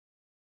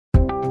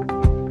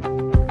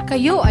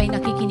Kayo ay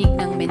nakikinig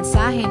ng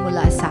mensahe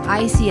mula sa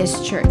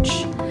ICS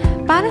Church.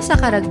 Para sa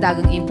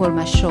karagdagang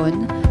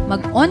impormasyon,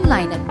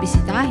 mag-online at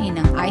bisitahin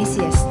ang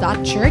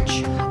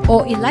ics.church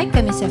o ilike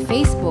kami sa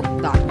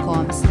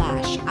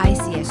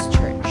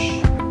facebook.com/icschurch.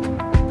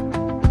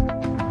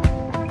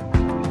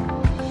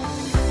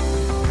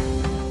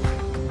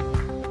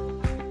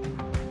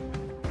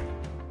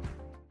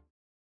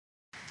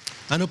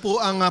 Ano po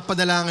ang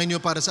panalangin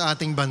niyo para sa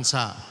ating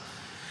bansa?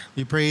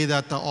 We pray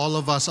that all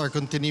of us are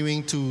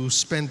continuing to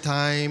spend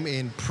time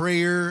in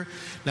prayer,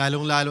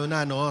 lalong-lalo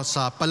na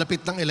sa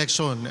palapit ng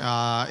eleksyon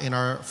in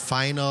our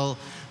final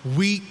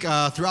week.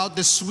 Throughout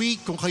this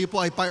week, kung kayo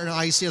po ay part ng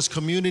ICS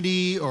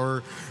community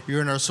or you're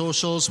in our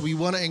socials, we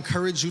want to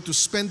encourage you to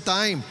spend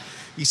time.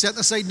 I-set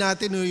aside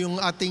natin yung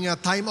ating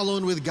time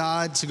alone with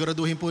God.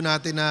 Siguraduhin po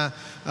natin na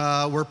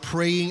we're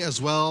praying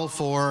as well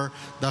for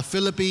the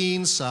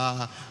Philippines,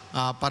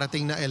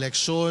 parating na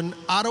eleksyon.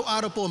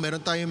 Araw-araw po, meron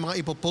tayong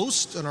mga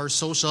ipopost on our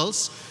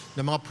socials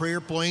na mga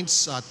prayer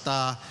points at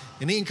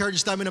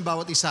ini-encourage namin ng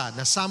bawat isa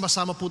na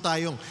sama-sama po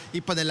tayong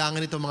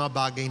ipanalangin itong mga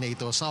bagay na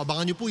ito. So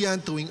abangan nyo po yan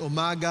tuwing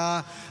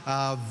umaga,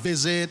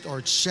 visit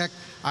or check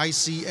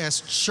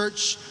ICS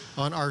Church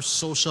on our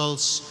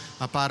socials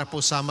para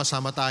po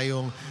sama-sama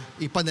tayong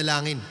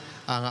ipanalangin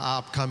ang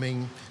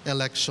upcoming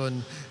election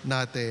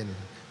natin.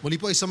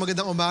 Muli po, isang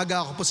magandang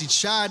umaga. Ako po si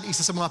Chad,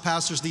 isa sa mga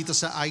pastors dito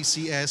sa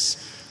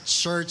ICS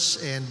Church,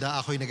 and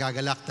ako'y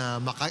nagagalak na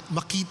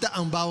makita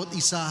ang bawat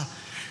isa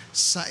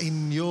sa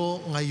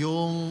inyo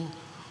ngayong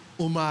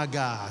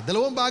umaga.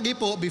 Dalawang bagay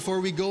po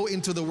before we go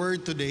into the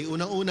Word today.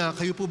 Unang-una,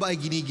 kayo po ba ay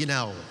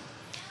giniginaw?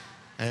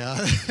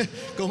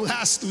 Kung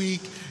last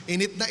week,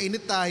 init na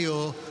init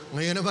tayo,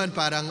 ngayon naman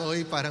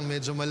parang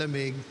medyo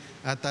malamig.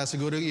 At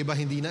siguro yung iba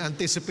hindi na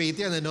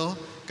anticipate yan,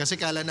 Kasi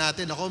kala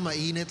natin,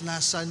 mainit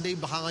last Sunday,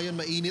 baka ngayon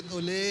mainit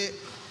uli.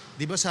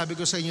 Di ba sabi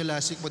ko sa inyo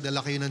last week,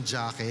 madala kayo ng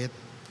jacket?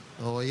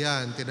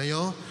 Yan, tinan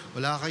nyo,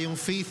 wala kayong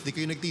faith, di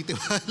kayo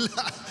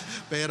nagtitiwala.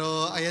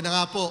 Pero ayan na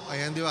nga po,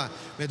 ayan di ba?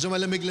 Medyo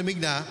malamig-lamig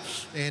na.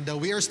 And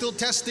we are still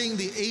testing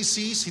the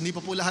ACs, hindi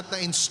pa po lahat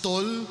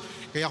na-install.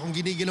 Kaya kung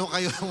giniginaw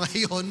kayo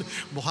ngayon,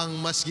 mukhang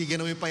mas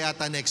giginawin pa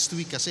yata next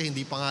week kasi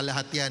hindi pa nga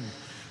lahat yan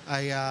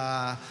ay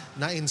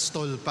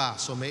na-install pa.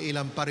 So may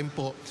ilan pa rin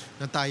po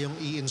na tayong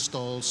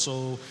i-install.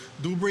 So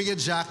do bring a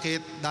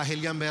jacket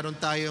dahil yan meron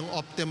tayong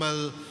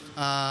optimal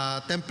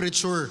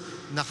temperature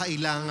na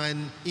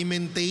kailangan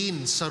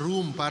i-maintain sa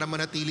room para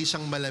manatili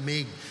siyang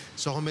malamig.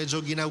 So kung medyo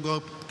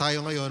ginagawa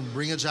tayo ngayon,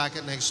 bring a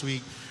jacket next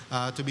week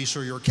to be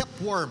sure you're kept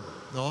warm,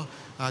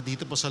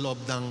 dito po sa loob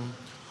ng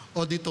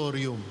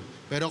auditorium.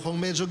 Pero kung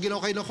medyo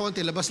ginawa kayo ng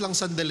konti, labas lang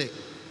sandali.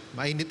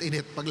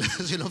 Mainit-init.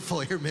 Paglabas yun ng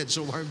foyer,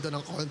 medyo warm doon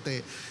ng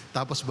konti.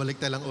 Tapos balik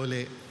na lang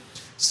uli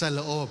sa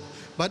loob.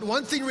 But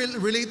one thing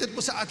related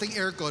po sa ating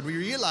aircon, we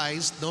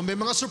realized may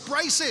mga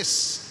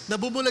surprises na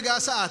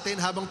bumulaga sa atin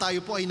habang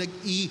tayo po ay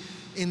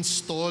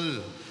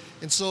nag-i-install.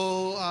 And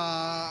so,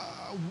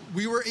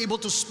 we were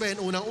able to spend,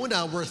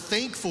 unang-una, we're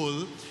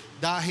thankful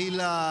dahil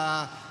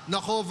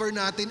na-cover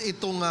natin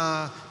itong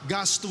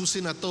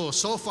gastusin na to.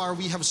 So far,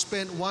 we have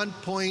spent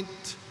 1.7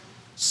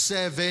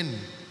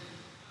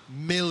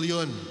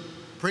 million.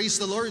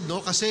 Praise the Lord,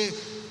 Kasi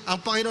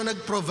ang Panginoon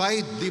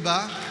nag-provide, di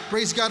ba?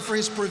 Praise God for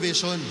His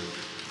provision.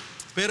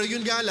 Pero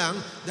yun nga lang,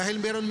 dahil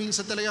meron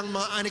minsan talagang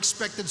mga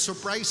unexpected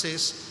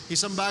surprises,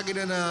 isang bagay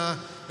na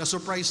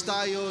surprise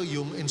tayo,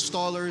 yung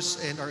installers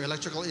and our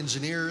electrical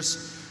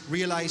engineers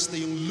realized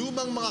na yung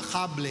lumang mga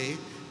kable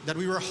that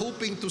we were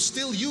hoping to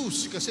still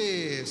use,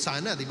 kasi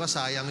sana, di ba,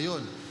 sayang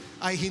yun,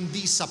 ay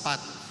hindi sapat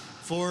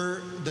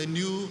for the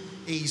new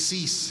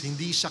ACs.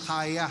 Hindi siya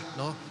kaya,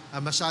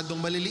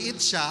 masyadong maliliit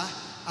siya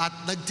at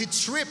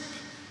nagtitrip.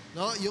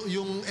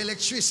 Yung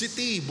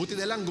electricity, buti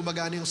na lang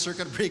gumagana yung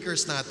circuit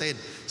breakers natin.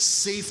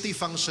 Safety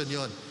function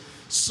yon.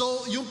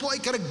 So, yung po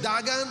ay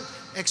karagdagan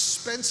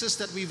expenses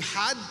that we've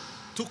had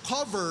to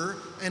cover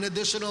an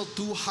additional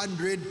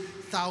 200,000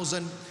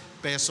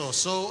 pesos.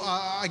 So,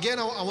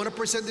 again, I want to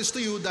present this to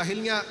you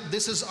dahil nga,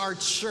 this is our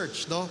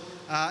church,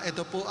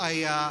 ito po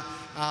ay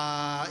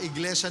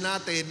iglesia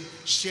natin,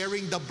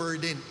 sharing the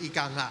burden,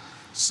 ika nga.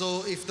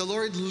 So, if the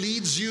Lord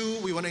leads you,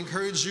 we want to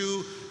encourage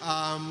you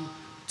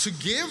to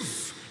give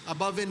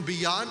above and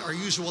beyond our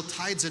usual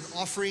tithes and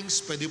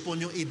offerings. Pwede po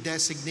nyo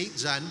i-designate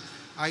dyan,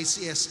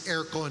 ICS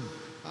Aircon,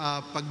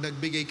 pag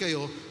nagbigay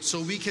kayo, so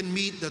we can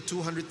meet the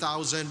 200,000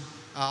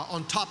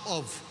 on top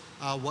of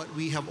what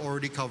we have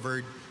already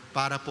covered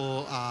para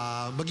po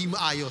maging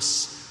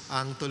maayos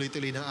ang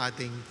tuloy-tuloy ng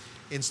ating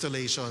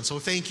installation.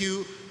 So thank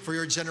you for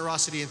your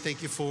generosity and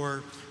thank you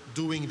for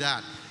doing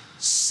that.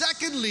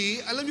 Secondly,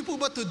 alam niyo po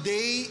ba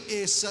today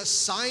is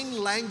Sign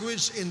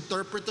Language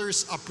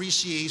Interpreters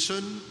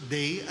Appreciation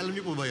Day? Alam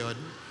niyo po ba yon?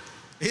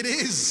 It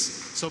is.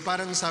 So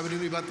parang sabi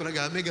nyo iba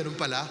talaga, may ganun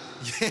pala?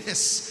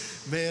 Yes,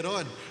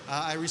 meron.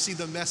 I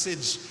received a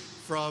message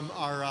from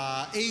our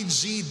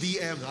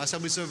AGDM,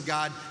 Assemblies of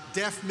God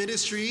Deaf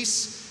Ministries,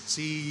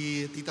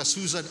 si Tita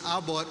Susan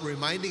Abbott,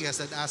 reminding us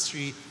that as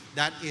she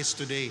that is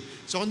today.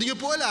 So kung hindi nyo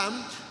po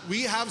alam,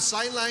 we have a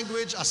sign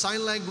language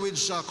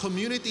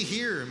community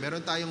here.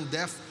 Meron tayong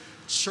deaf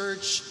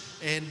church,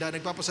 and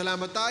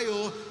nagpapasalamat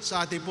tayo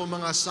sa ating po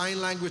mga sign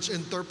language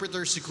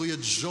interpreters. Si Kuya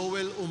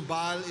Joel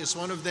Umbal is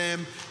one of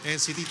them, and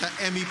si Tita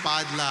Emmy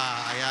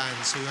Padla. Ayan,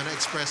 so you wanna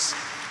express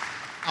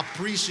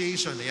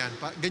appreciation. Ayan,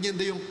 ganyan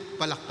din yung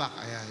palakpak.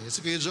 Ayan, si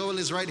Kuya Joel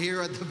is right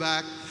here at the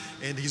back,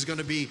 and he's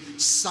gonna be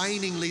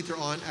signing later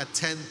on at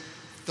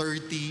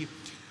 10:30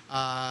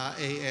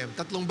 a.m.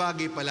 Tatlong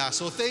bagay pala.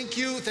 So thank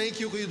you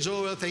Kuya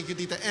Joel, thank you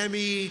Tita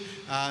Emmy.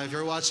 If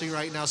you're watching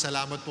right now,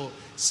 salamat po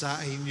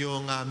sa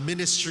inyong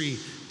ministry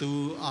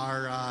to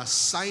our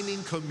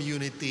signing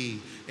community.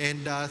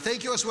 And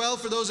thank you as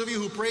well for those of you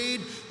who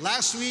prayed.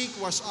 Last week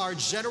was our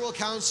General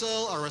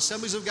Council, our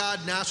Assemblies of God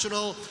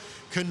National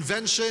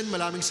Convention.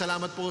 Maraming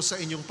salamat po sa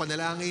inyong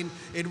panalangin.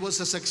 It was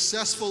a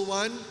successful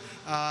one.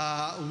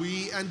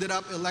 We ended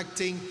up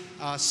electing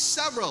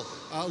several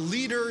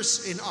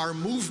leaders in our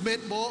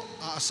movement po,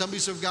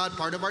 Assemblies of God,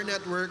 part of our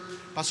network.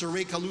 Pastor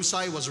Ray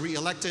Calusay was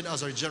re-elected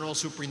as our General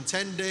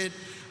Superintendent.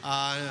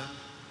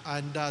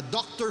 And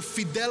Dr.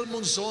 Fidel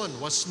Monzon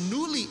was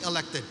newly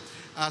elected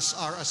as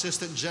our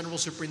Assistant General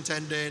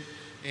Superintendent.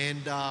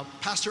 And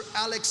Pastor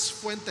Alex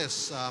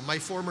Fuentes, my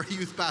former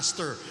youth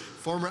pastor,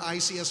 former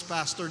ICS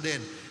pastor din,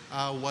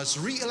 was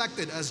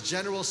re-elected as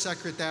General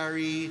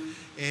Secretary.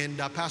 And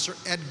Pastor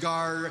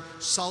Edgar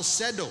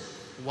Salcedo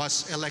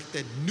was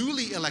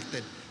newly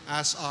elected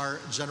as our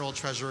General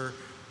Treasurer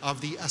of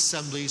the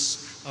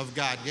Assemblies of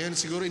God. Ngayon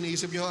siguro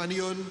iniisip nyo, ano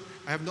yun?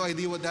 I have no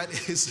idea what that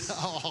is.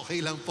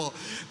 Okay lang po.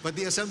 But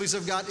the Assemblies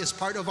of God is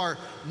part of our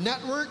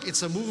network.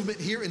 It's a movement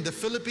here in the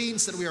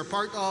Philippines that we are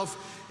part of.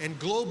 And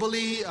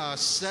globally,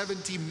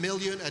 70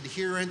 million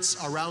adherents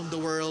around the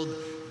world.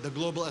 The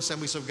Global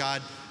Assemblies of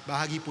God,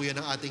 bahagi po yan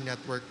ng ating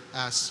network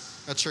as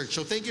a church.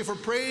 So thank you for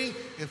praying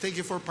and thank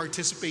you for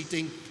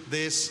participating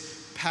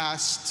this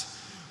past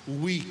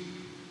week.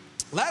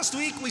 Last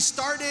week, we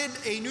started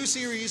a new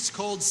series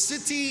called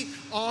City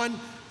on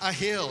a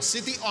Hill.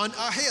 City on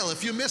a Hill.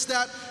 If you missed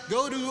that,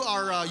 go to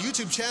our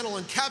YouTube channel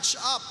and catch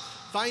up.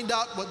 Find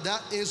out what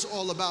that is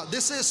all about.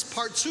 This is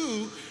part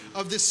 2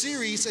 of this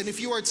series, and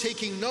if you are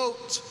taking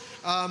note,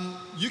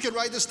 you can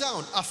write this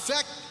down.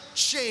 Affect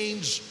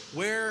change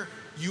where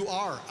you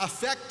are.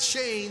 Affect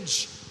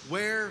change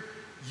where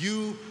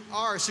you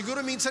are.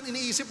 Siguro minsan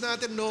iniisip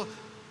natin, no,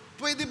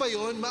 pwede ba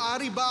yun?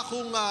 Maari ba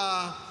akong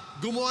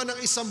gumawa ng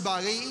isang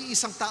bagay,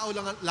 isang tao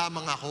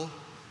lamang ako?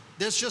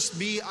 There's just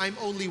me, I'm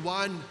only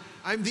one.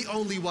 I'm the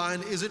only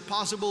one. Is it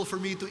possible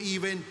for me to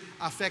even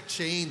affect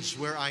change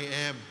where I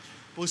am?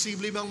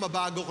 Posible bang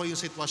mabago ko yung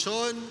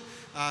sitwasyon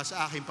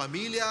sa aking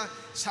pamilya,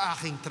 sa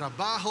aking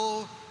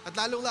trabaho, at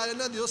lalong-lalo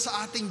na dito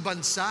sa ating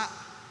bansa?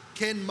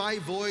 Can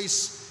my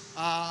voice,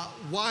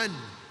 one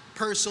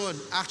person,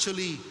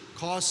 actually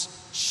cause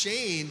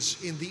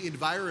change in the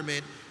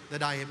environment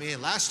that I am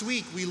in? Last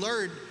week, we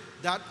learned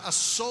that as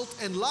salt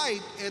and light,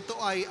 ito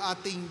ay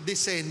ating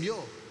disenyo.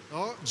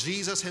 No?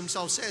 Jesus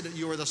himself said that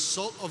you are the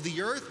salt of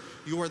the earth,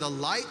 you are the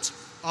light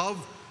of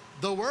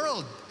the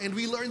world. And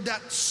we learned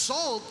that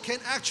salt can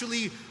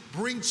actually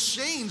bring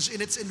change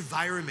in its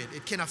environment.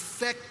 It can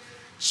affect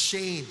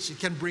change. It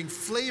can bring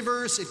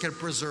flavors, it can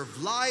preserve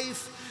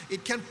life,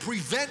 it can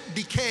prevent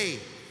decay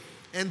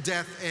and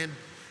death and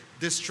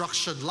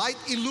destruction. Light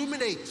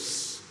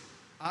illuminates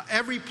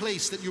every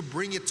place that you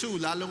bring it to,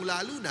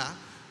 lalong-lalo na,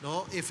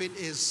 no, if it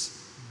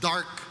is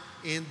dark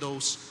in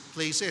those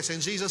places.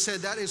 And Jesus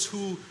said that is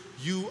who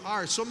you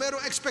are. So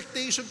merong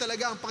expectation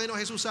talaga ang Panginoong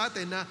Jesus sa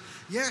atin na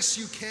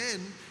yes, you can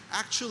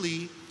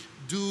actually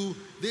do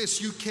this.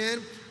 You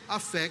can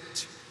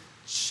affect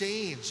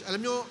change.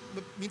 Alam nyo,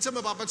 minsan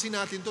mapapansin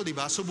natin to, di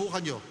ba? Subukan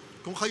nyo.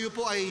 Kung kayo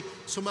po ay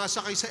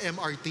sumasakay sa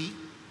MRT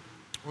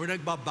or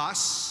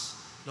nagbabas,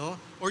 no?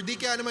 Or di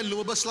kaya naman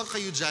lumabas lang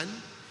kayo dyan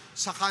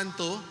sa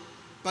kanto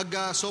pag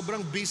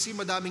sobrang busy,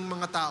 madaming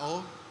mga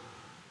tao,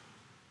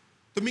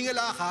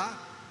 tumingala ka,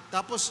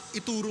 tapos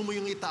ituro mo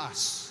yung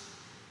itaas.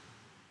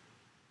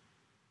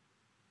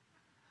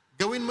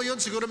 Gawin mo yon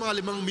siguro mga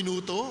 5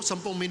 minuto, 10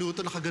 minuto,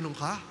 nakaganon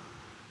ka.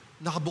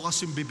 Nakabukas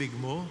yung bibig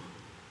mo.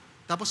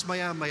 Tapos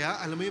maya-maya,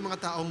 alam mo yung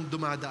mga taong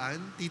dumadaan,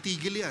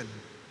 titigil yan.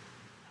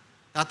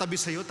 Tatabi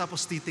sa'yo,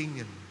 tapos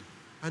titingin.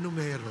 Ano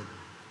meron?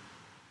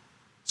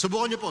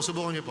 Subukan niyo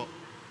po.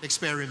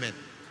 Experiment.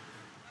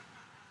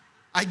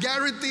 I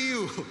guarantee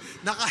you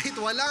na kahit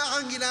wala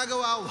kang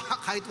ginagawa,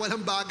 kahit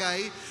walang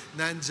bagay,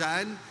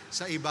 nandyan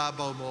sa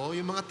ibabaw mo,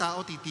 yung mga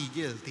tao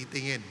titigil,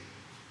 titingin.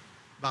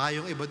 Baka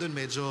yung iba dun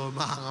medyo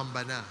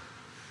makangamba na.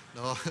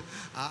 No?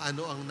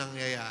 Ano ang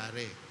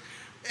nangyayari?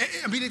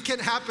 I mean, it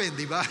can happen,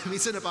 di ba?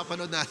 Minsan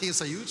napapanood natin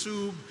sa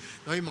YouTube,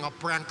 no, yung mga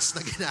pranks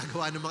na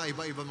ginagawa ng mga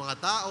iba-ibang mga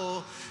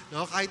tao.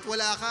 No? Kahit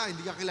wala ka,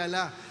 hindi ka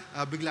kilala,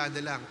 bigla na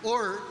lang.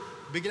 Or,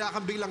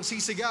 biglang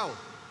sisigaw.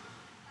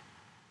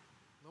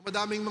 No,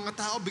 madaming mga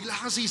tao, bigla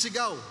kang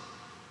sisigaw.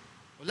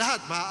 O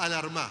lahat,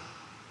 maaalarma.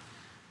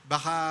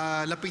 Baka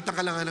lapitan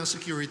ka lang ng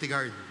security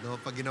guard, no,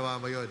 pag ginawa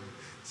mo yon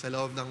sa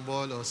loob ng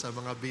mall o sa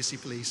mga busy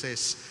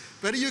places.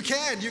 Pero you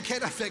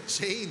can affect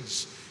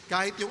change.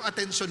 kahit yung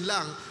attention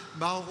lang,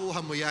 makukuha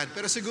mo yan.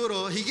 Pero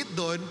siguro, higit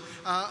doon,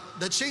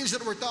 the change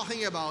that we're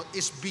talking about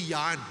is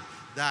beyond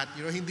that.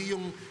 Hindi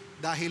yung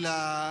dahil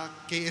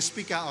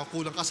KSP ka o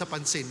kulang ka sa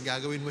pansin,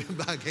 gagawin mo yung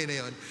bagay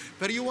na yon.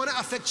 Pero you wanna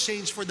affect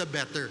change for the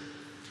better.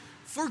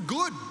 For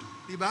good,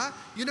 di ba?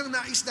 Yun ang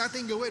nais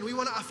natin gawin. We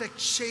wanna affect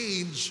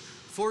change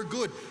for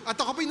good. At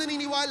ako po'y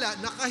naniniwala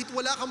na kahit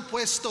wala kang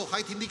pwesto,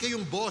 kahit hindi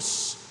kayong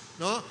boss,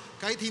 no?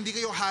 Kahit hindi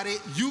kayo hari,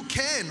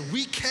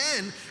 we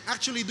can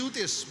actually do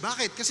this.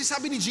 Bakit? Kasi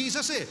sabi ni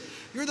Jesus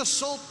you're the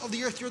salt of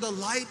the earth, you're the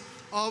light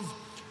of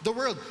the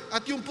world.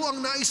 At yun po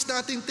ang nais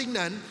natin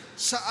tingnan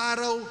sa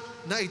araw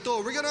na ito.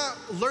 We're gonna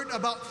learn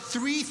about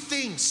 3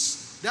 things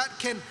that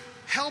can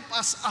help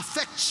us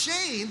affect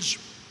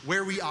change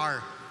where we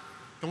are.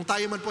 Kung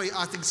tayo man po ay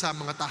ating sa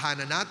mga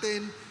tahanan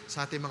natin,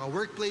 sa ating mga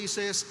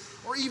workplaces,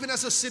 or even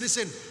as a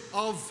citizen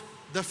of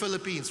the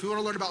Philippines. We want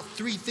to learn about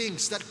 3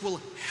 things that will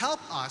help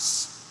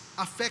us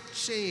affect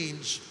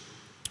change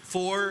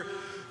for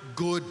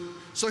good.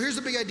 So here's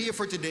the big idea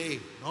for today.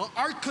 No?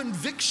 Our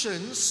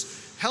convictions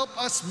help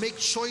us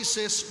make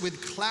choices with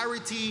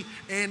clarity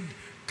and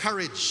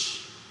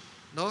courage.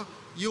 No?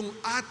 Yung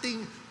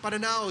ating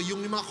pananaw,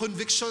 yung mga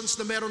convictions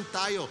na meron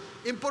tayo.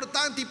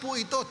 Importante po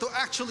ito to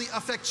actually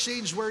affect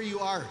change where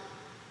you are.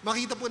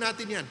 Makita po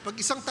natin yan. Pag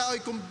isang tao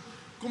ay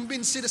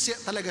kumbinsi na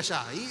talaga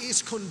siya, he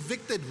is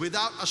convicted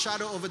without a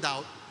shadow of a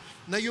doubt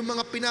na yung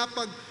mga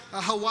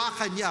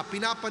pinapaghawakan niya,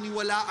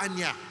 pinapaniwalaan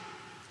niya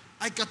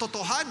ay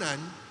katotohanan,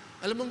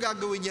 alam mong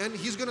gagawin yan,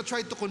 he's gonna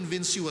try to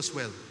convince you as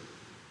well.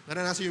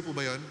 Naranasan niyo po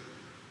ba yun?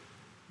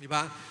 Di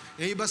ba?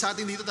 Yung iba sa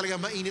atin dito talaga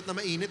mainit na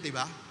mainit, di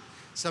ba?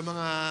 Sa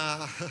mga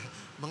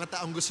mga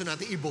taong gusto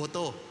natin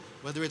iboto,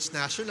 whether it's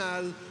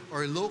national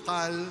or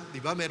local, di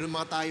ba? Meron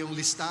mga tayong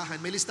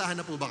listahan. May listahan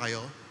na po ba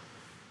kayo?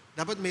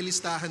 Dapat may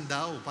listahan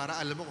daw para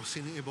alam mo kung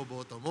sino yung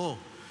iboboto mo.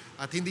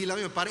 At hindi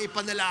lang yun, para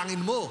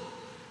ipanalangin mo.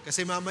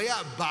 Kasi mamaya,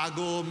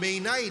 bago May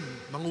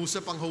 9,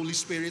 mangusap ang Holy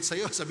Spirit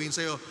sa'yo. Sabihin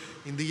sa'yo,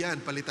 hindi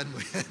yan, palitan mo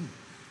yan.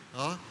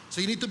 No?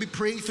 So you need to be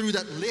praying through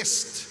that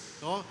list.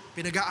 No?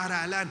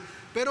 Pinag-aaralan.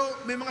 Pero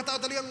may mga tao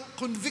talagang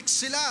convict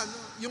sila.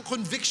 Yung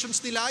convictions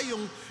nila,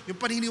 yung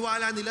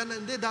paniniwala nila na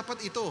hindi,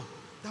 dapat ito.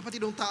 Dapat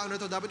itong tao na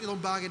ito, dapat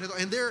itong bagay na ito.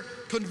 And they're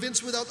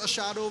convinced without a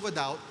shadow of a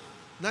doubt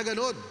na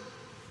ganun.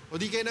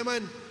 O di kayo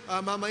naman,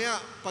 mamaya,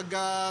 pag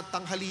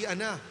tanghalian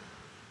na,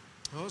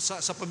 no,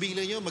 sa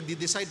pamilya nyo,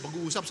 magdi-decide,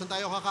 mag-uusap, saan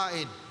tayo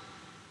kakain?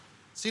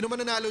 Sino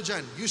man nanalo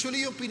dyan?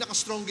 Usually yung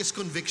pinaka-strongest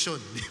conviction,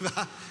 di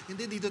ba?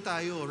 Hindi, dito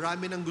tayo,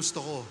 ramen ang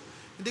gusto ko.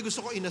 Hindi,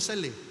 gusto ko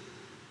inasal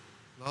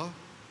No?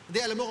 Hindi,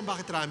 alam mo kung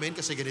bakit ramen?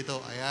 Kasi ganito,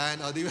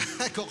 ayan, o di ba?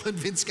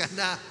 Ko-convince ka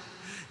na.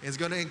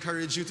 It's gonna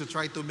encourage you to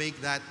try to make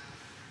that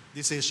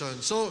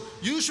decision. So,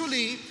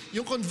 usually,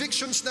 yung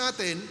convictions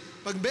natin,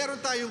 pag meron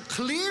tayong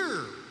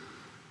clear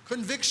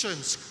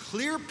convictions,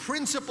 clear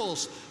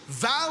principles,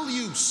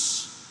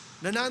 values,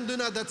 na nandun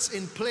na that's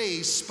in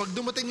place, pag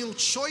dumating yung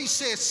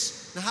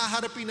choices na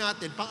haharapin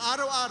natin, pang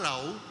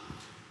araw-araw,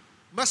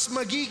 mas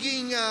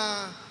magiging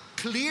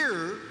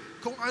clear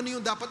kung ano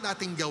yung dapat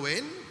nating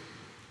gawin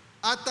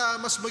at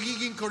mas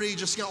magiging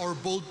courageous nga or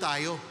bold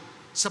tayo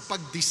sa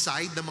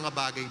pag-decide ng mga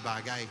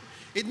bagay-bagay.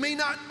 It may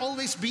not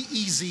always be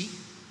easy,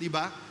 di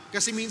ba?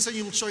 Kasi minsan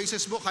yung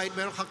choices mo, kahit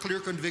meron kang clear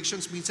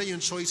convictions, minsan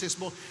yung choices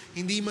mo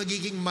hindi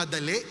magiging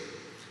madali.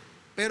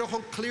 Pero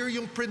kung clear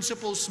yung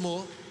principles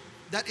mo,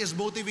 that is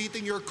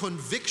motivating your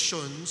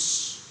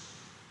convictions,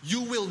 you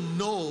will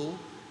know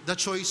the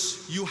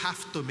choice you have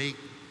to make.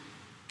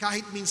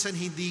 Kahit minsan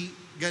hindi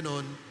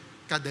ganon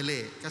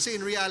kadali. Kasi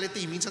in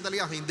reality, minsan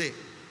talaga hindi.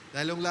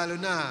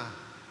 Lalong-lalo na,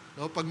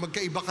 no, pag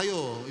magkaiba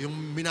kayo,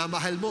 yung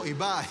minamahal mo,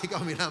 iba,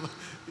 ikaw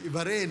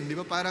iba rin. Di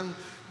ba? Parang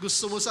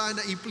gusto mo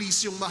sana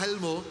i-please yung mahal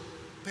mo,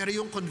 pero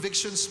yung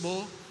convictions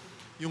mo,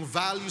 yung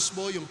values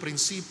mo, yung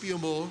prinsipyo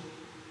mo,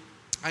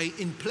 ay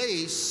in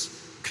place,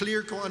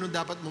 clear kung anong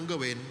dapat mong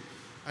gawin,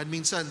 at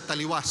minsan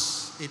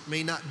taliwas. It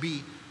may not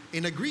be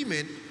in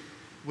agreement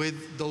with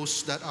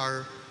those that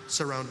are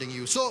surrounding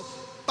you. So,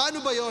 paano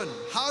ba yon?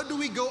 How do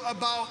we go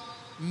about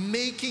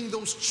making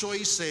those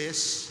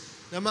choices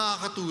na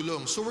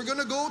makakatulong? So, we're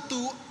gonna go to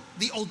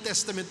the Old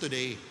Testament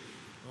today.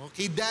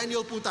 Okay,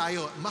 Daniel po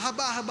tayo.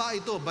 Mahaba-haba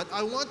ito, but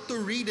I want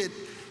to read it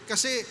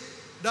kasi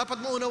dapat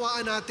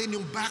maunawaan natin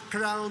yung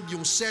background,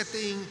 yung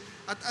setting,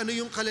 at ano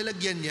yung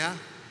kalalagyan niya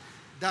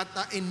that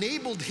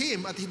enabled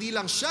him, at hindi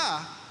lang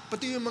siya,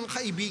 pati yung mga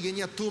kaibigan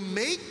niya, to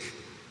make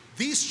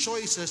these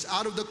choices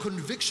out of the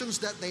convictions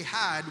that they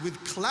had with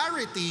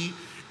clarity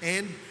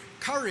and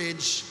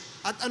courage,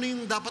 at ano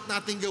yung dapat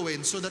natin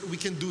gawin so that we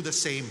can do the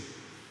same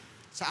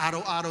sa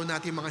araw-araw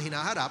natin mga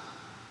hinaharap,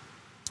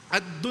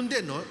 at dun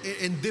din, no,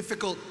 in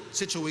difficult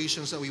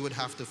situations that we would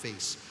have to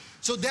face.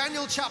 So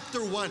Daniel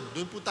chapter 1,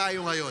 dun po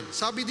tayo ngayon.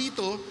 Sabi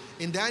dito,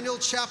 in Daniel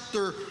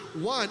chapter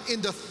 1,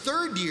 in the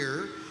 3rd year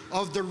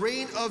of the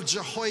reign of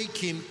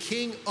Jehoiakim,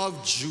 king of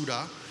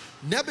Judah,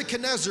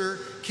 Nebuchadnezzar,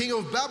 king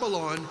of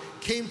Babylon,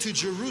 came to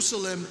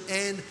Jerusalem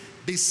and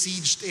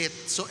besieged it.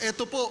 So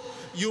ito po,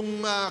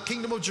 yung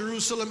Kingdom of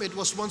Jerusalem, it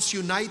was once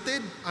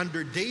united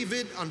under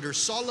David, under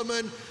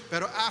Solomon,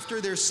 pero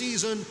after their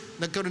season,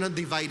 nagkaroon ng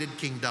divided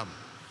kingdom.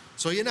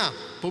 So yan na,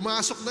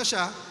 pumasok na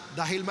siya,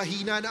 dahil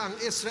mahina na ang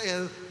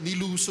Israel,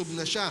 nilusob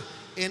na siya.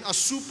 And a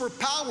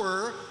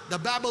superpower, the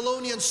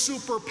Babylonian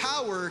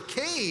superpower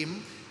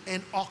came and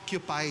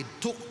occupied,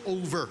 took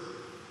over.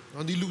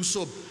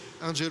 Nilusob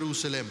ang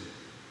Jerusalem.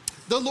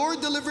 The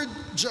Lord delivered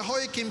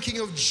Jehoiakim,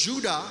 king of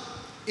Judah,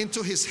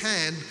 into his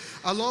hand,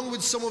 along with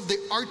some of the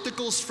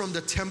articles from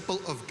the temple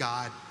of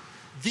God.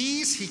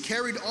 These he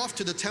carried off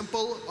to the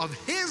temple of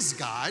his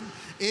God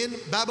in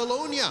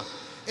Babylonia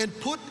and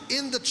put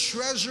in the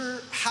treasure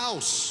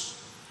house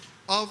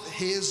of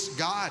his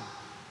God.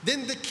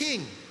 Then the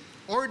king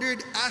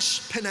ordered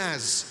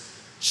Ashpenaz,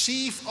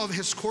 chief of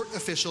his court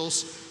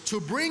officials,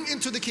 to bring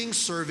into the king's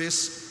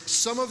service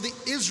some of the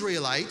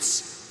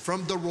Israelites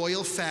from the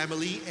royal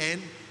family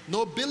and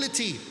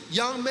nobility,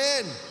 young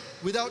men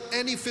without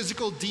any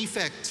physical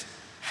defect,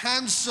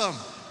 handsome,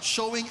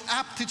 showing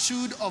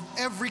aptitude of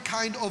every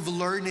kind of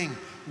learning,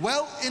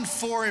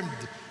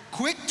 well-informed,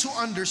 quick to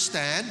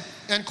understand,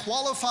 and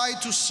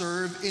qualified to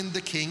serve in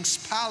the king's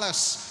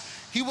palace.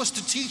 He was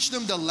to teach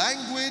them the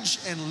language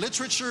and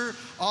literature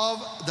of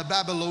the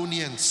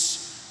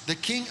Babylonians. The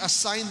king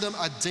assigned them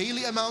a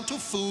daily amount of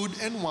food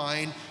and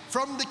wine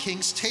from the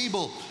king's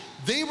table.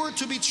 They were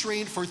to be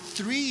trained for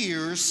 3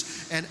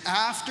 years, and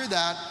after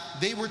that,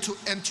 they were to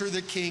enter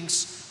the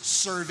king's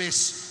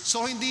service.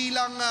 So hindi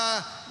lang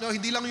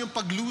yung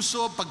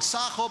paglusob,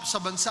 pagsakop sa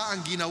bansa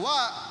ang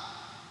ginawa.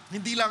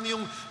 Hindi lang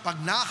yung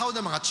pagnakaw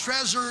ng mga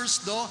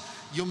treasures,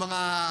 yung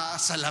mga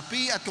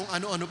salapi at kung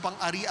ano-ano pang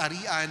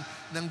ari-arian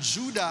ng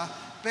Judah,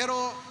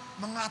 pero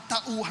mga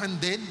tauhan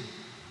din.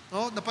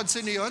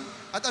 Napansin niyo yun?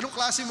 At anong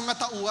klase mga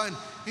tauhan?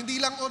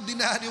 Hindi lang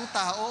ordinaryong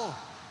tao.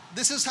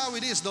 This is how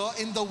it is,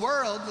 in the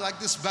world, like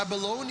this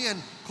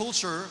Babylonian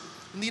culture,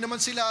 hindi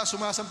naman sila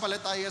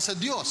sumasampalataya sa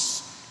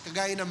Diyos,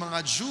 kagaya ng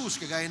mga Jews,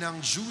 kagaya ng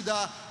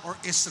Judah or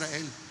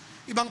Israel.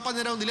 Ibang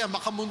pananaw nila,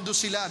 makamundo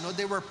sila,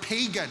 they were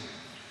pagan.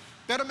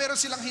 Pero meron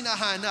silang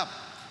hinahanap.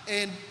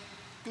 And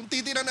kung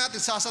titignan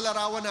natin,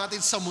 sasalarawan natin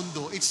sa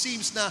mundo, it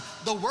seems na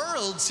the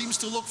world seems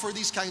to look for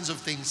these kinds of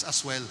things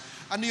as well.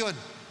 Ano yun?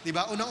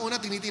 Diba? Unang-una,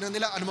 tinitingnan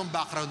nila, ano mang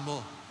background mo?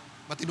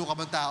 Matino ka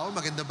bang tao?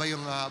 Maganda ba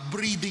yung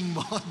breeding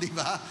mo?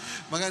 Diba?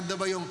 Maganda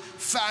ba yung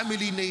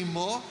family name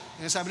mo?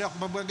 Sabi nila,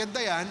 kung maganda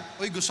yan,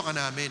 oy, gusto ka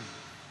namin.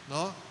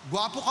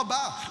 Gwapo ka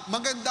ba?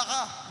 Maganda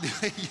ka.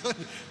 Diba yun?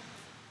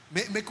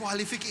 May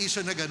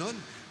qualification na ganun.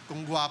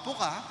 Kung gwapo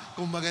ka,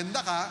 kung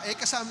maganda ka,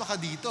 kasama ka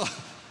dito.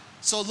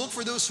 So look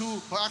for those who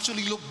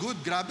actually look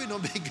good. Grabe,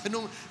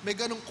 may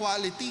ganong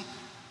quality.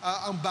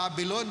 Ang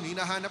Babylon,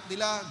 hinahanap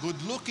nila, good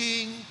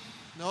looking,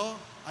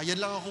 ayan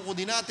lang ang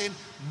kukunin natin,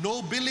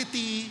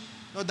 nobility,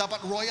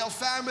 dapat royal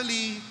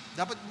family,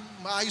 dapat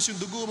maayos yung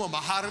dugo mo,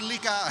 maharli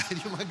ka,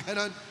 yung mga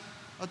ganon.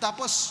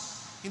 Tapos,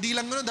 hindi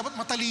lang ganoon, dapat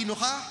matalino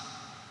ka.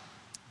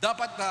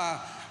 Dapat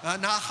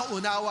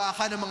nakakaunawa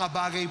ka ng mga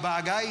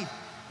bagay-bagay.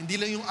 Hindi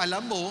lang yung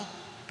alam mo,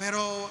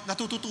 pero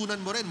natututunan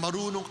mo rin,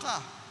 marunong ka.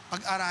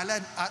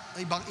 Pag-aralan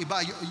at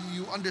ibang-iba,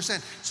 you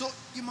understand. So,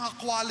 yung mga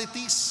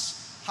qualities,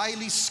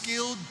 highly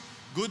skilled,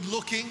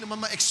 good-looking,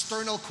 mga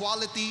external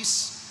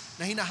qualities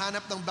na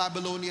hinahanap ng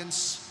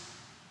Babylonians.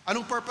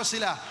 Anong purpose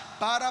nila?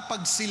 Para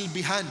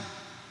pagsilbihan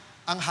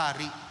ang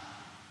hari.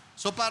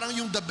 So parang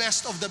yung the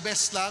best of the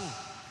best lang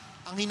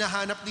ang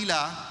hinahanap nila,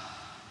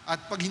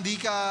 at pag hindi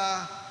ka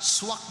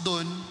swak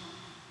doon,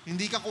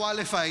 hindi ka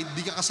qualified,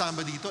 hindi ka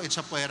kasama dito,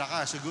 etsapuera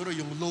ka. Siguro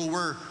yung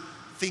lower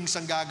things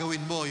ang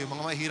gagawin mo, yung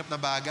mga mahirap na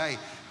bagay.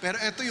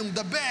 Pero ito yung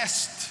the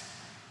best,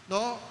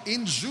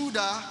 in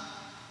Judah,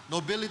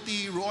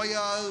 nobility,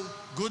 royal,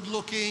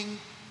 good-looking,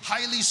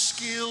 highly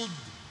skilled.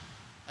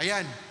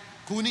 Ayan,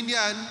 kunin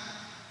yan,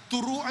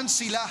 turuan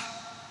sila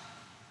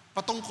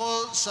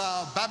patungkol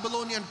sa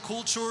Babylonian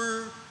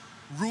culture,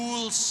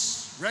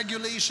 rules,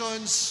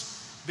 regulations,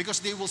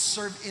 because they will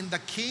serve in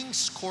the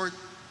king's court.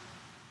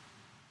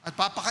 At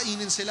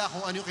papakainin sila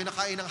kung ano yung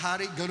kinakain ng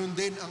hari, ganun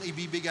din ang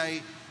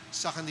ibibigay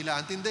sa kanila.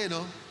 Antindi,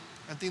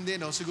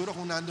 no? Siguro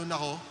kung nandun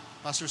ako,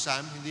 Pastor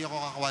Sam, hindi ako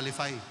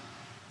ka-qualify.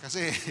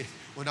 Kasi,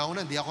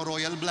 una-una, hindi ako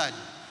royal blood.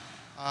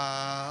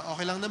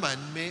 Okay lang naman,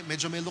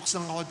 medyo may looks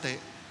ng konti.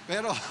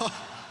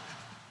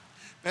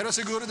 Pero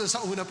siguro doon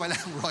sa una pa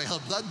lang, royal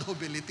blood,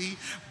 nobility,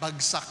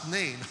 bagsak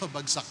na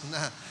bagsak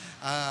na.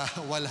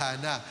 Wala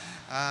na.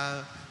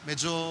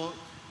 Medyo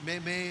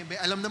may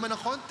alam naman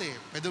ng konti.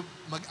 Pwede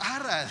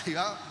mag-aral.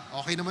 Diba?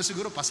 Okay naman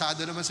siguro,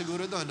 pasado naman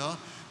siguro doon,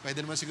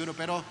 Pwede naman siguro,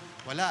 pero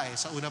wala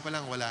sa una pa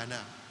lang, wala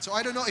na. So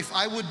I don't know if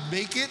I would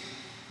make it,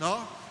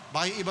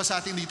 Baka yung iba sa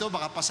atin dito,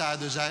 baka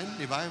pasado dyan,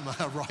 di ba? Yung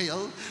mga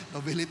royal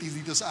nobility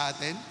dito sa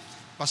atin,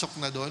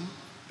 pasok na doon.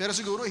 Pero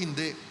siguro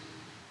hindi.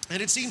 And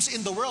it seems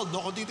in the world,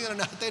 kung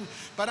titignan natin,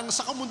 parang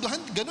sa kamunduhan,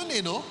 ganun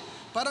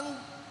Parang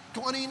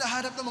kung ano yung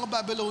hinahanap ng mga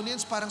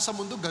Babylonians, parang sa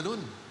mundo,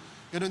 ganun.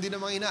 Ganun din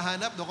ang mga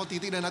hinahanap. Kung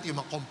titignan natin yung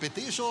mga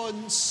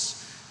competitions,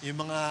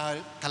 yung mga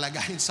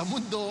kalagayan sa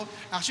mundo.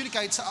 Actually,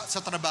 kahit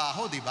sa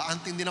trabaho, di ba?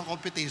 Ang tindi ng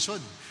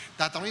competition.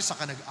 Tatanungin,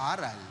 saan ka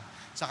nag-aral?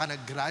 Saan ka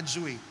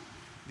nag-graduate?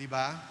 Di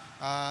ba?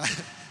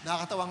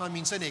 Nakakatawa nga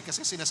minsan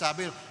kasi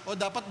sinasabi,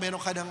 dapat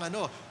meron ka ng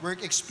work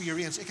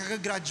experience.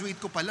 Kaka-graduate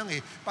ko pa lang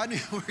Paano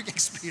yung work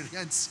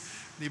experience?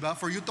 Di ba?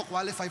 For you to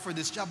qualify for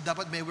this job,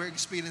 dapat may work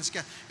experience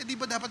ka. Di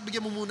ba dapat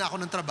bigyan mo muna ako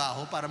ng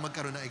trabaho para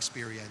magkaroon ng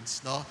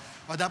experience? No?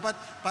 O dapat,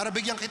 para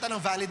bigyan kita ng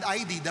valid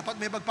ID, dapat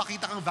may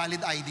magpakita kang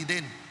valid ID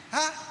din.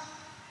 Ha?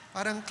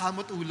 Parang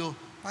kamot ulo.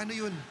 Paano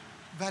yun?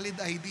 Valid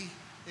ID.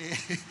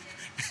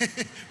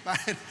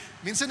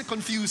 Minsan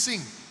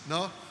confusing,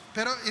 no?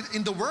 Pero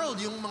in the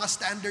world, yung mga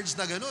standards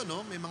na gano'n,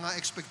 no? May mga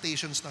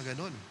expectations na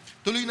gano'n.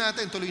 Tuloy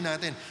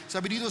natin.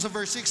 Sabi dito sa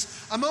verse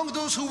 6, among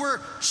those who were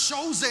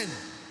chosen,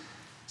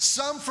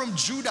 some from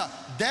Judah,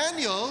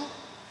 Daniel,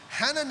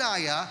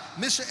 Hananiah,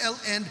 Mishael,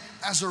 and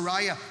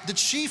Azariah. The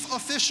chief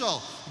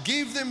official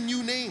gave them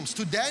new names.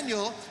 To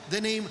Daniel,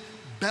 the name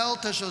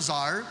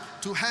Belteshazzar.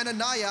 To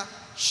Hananiah,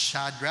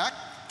 Shadrach.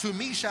 To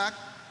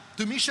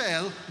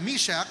Mishael,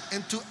 Meshach,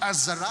 and to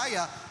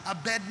Azariah,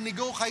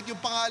 Abednego. Kahit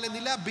yung pangalan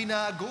nila,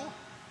 binago.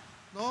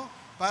 No?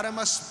 Para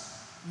mas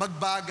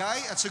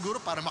magbagay at siguro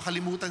para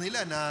makalimutan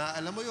nila na,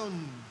 alam mo yun,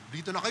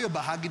 dito na kayo,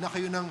 bahagi na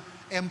kayo ng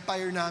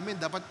empire namin.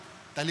 Dapat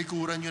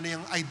talikuran nyo na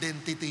yung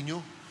identity nyo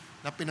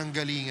na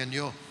pinanggalingan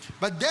nyo.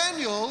 But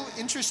Daniel,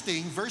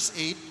 interesting, verse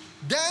 8,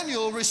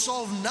 Daniel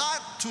resolved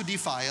not to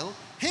defile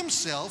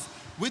himself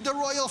with the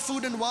royal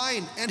food and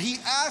wine, and he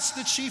asked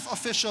the chief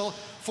official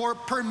for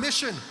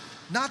permission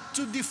not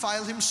to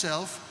defile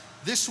himself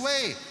this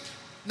way.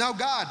 Now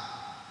God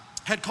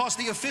had caused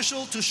the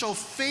official to show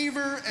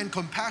favor and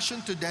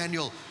compassion to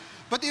Daniel.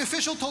 But the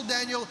official told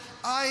Daniel,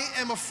 I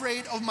am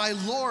afraid of my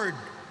lord,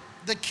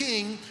 the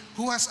king,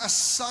 who has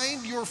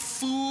assigned your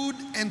food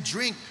and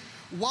drink.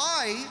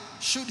 Why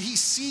should he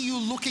see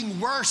you looking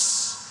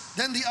worse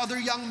than the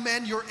other young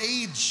men your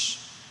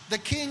age?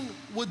 The king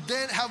would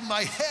then have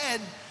my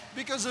head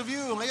because of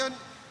you. Ngayon,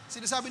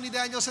 sinasabi ni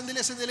Daniel,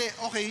 sandali,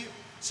 okay,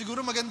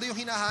 siguro maganda yung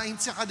hinahain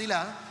sa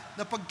kanila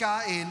na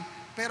pagkain,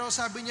 pero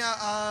sabi niya,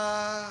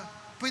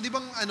 pwede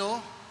bang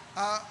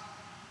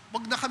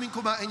wag na kaming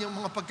kumain yung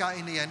mga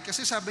pagkain na yan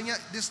kasi sabi niya,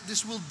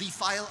 this will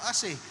defile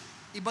us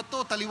Iba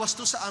to, taliwas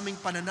to sa aming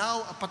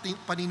pananaw at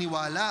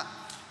paniniwala.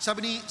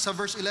 Sa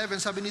verse 11,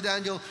 sabi ni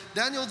Daniel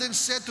then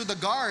said to the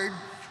guard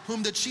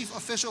whom the chief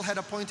official had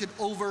appointed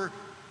over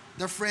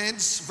the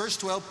friends, verse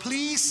 12,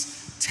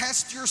 please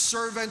test your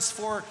servants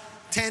for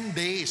 10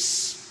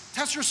 days.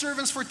 Test your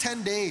servants for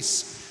 10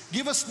 days.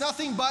 Give us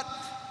nothing but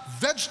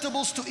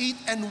vegetables to eat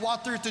and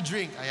water to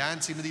drink.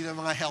 Ayan, sino dito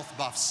mga health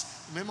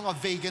buffs? May mga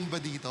vegan ba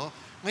dito?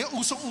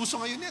 Ngayon,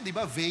 usong-uso ngayon yan, di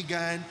ba?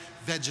 Vegan,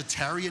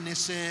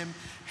 vegetarianism,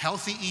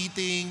 healthy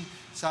eating.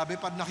 Sabi,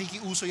 pag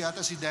nakikiuso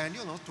yata si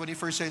Daniel,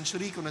 21st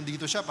century, kung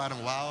nandito siya, parang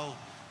wow,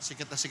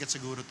 sikat na sikat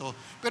siguro to.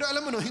 Pero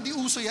alam mo hindi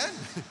uso yan.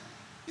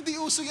 Hindi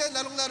uso yan,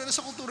 lalong-lalo na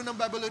sa kultura ng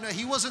Babylon.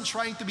 He wasn't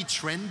trying to be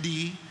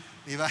trendy,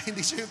 di ba?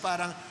 Hindi siya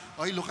parang,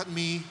 look at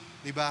me,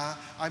 di ba?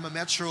 I'm a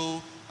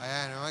metro,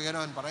 ayan,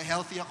 gano'n, parang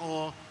healthy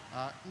ako.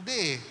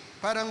 Hindi,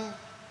 parang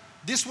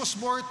this was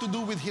more to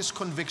do with his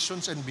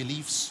convictions and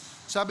beliefs.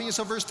 Sabi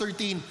niya sa verse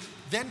 13,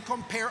 then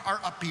compare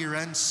our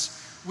appearance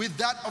with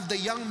that of the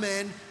young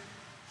men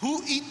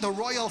who eat the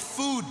royal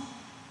food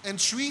and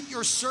treat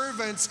your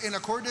servants in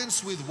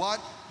accordance with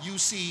what you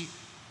see.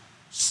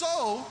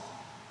 So,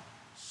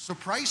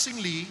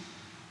 surprisingly,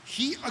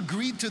 he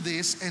agreed to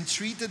this and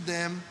tested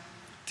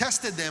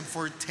them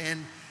for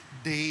 10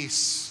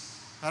 days.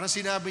 Parang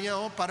sinabi niya,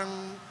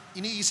 parang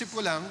iniisip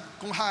ko lang,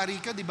 kung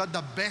hari ka, di ba,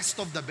 the best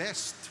of the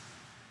best.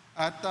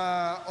 At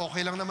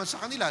okay lang naman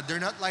sa kanila.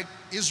 They're not like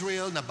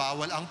Israel na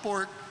bawal ang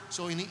pork.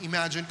 So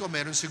imagine ko,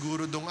 meron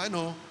siguro dong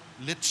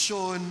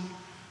lechon,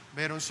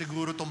 meron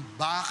siguro tong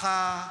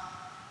baka,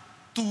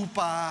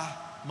 tupa,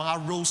 mga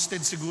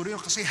roasted siguro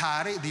yun. Kasi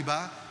hari, di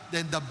ba?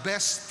 Then the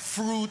best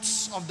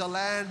fruits of the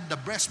land,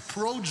 the best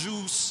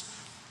produce.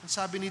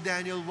 Sabi ni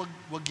Daniel,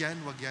 wag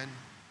yan.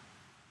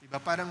 Diba?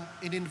 Parang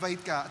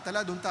in-invite ka,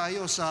 doon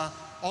tayo sa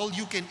all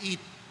you can eat.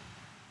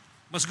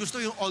 Mas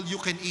gusto yung all you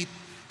can eat.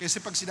 Kasi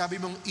pag sinabi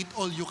mong eat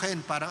all you can,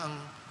 parang ang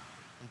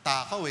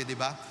takaw di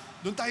ba?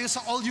 Doon tayo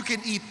sa all you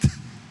can eat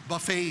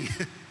buffet.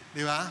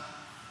 Di ba?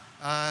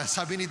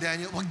 Sabi ni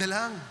Daniel, wag na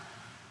lang.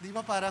 Di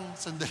ba parang,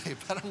 sandali,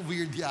 parang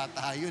weird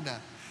yata yun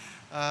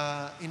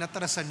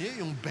inatrasan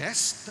niya yung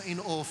best na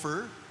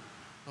in-offer.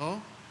 No?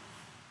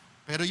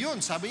 Pero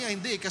yun, sabi niya,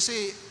 hindi.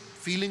 Kasi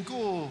feeling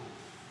ko,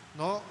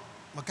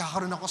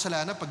 magkakaroon ako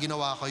kasalanan pag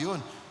ginawa ko yun.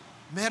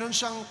 Meron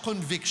siyang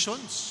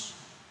convictions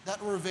that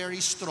were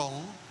very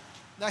strong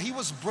na he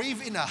was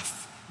brave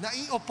enough na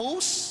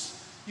i-oppose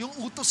yung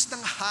utos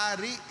ng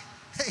hari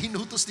na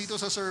inutos dito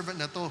sa servant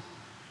na to.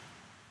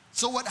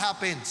 So what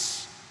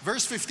happens?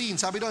 Verse 15,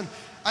 sabi doon,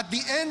 at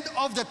the end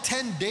of the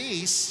 10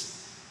 days,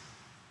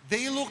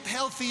 they looked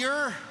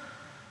healthier.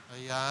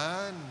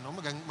 Ayan,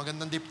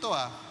 magandang dip to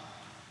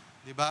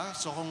Diba?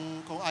 So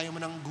kung ayaw mo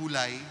ng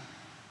gulay,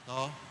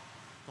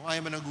 kung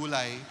ayaw mo ng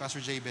gulay, Pastor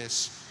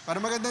Jabez,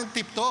 para magandang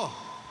tip to.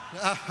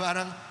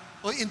 Parang,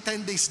 in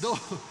 10 days daw.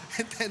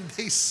 In 10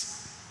 days.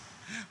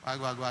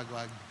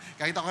 Wag.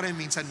 Kahit ako rin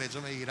minsan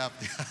medyo mahirap.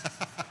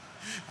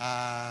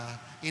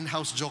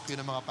 In-house joke yun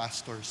ng mga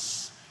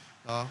pastors.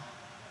 No?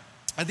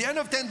 At the end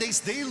of 10 days,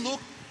 they look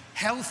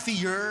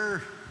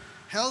healthier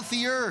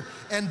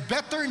and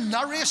better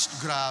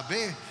nourished,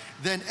 grabe,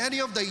 than any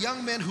of the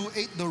young men who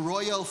ate the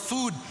royal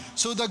food.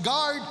 So the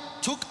guard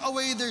took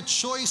away their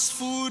choice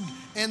food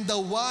and the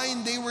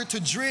wine they were to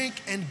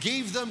drink and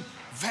gave them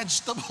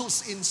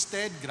vegetables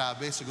instead.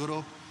 Grabe,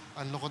 siguro,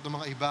 ang lungkot ng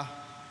mga iba.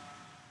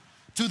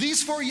 To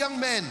these 4 young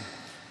men,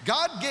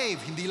 God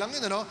gave, hindi lang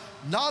yun,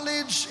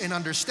 knowledge and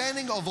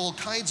understanding of all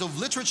kinds of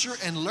literature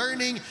and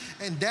learning,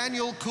 and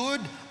Daniel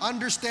could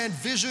understand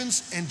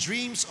visions and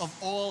dreams of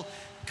all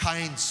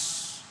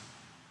kinds.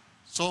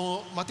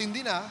 So,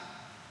 matindi na,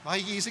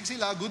 makikisig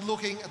sila,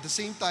 good-looking, at the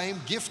same time,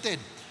 gifted.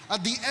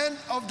 At the end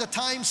of the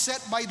time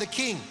set by the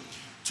king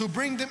to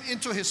bring them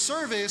into his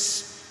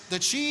service, the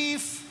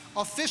chief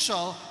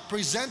official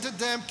presented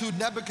them to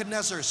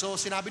Nebuchadnezzar. So,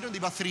 sinabi nun, di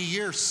ba, 3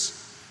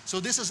 years. So,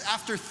 this is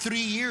after 3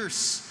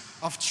 years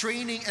of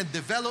training and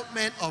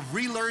development, of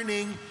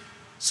relearning.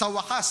 Sa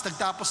wakas,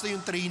 nagtapos na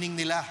yung training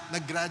nila.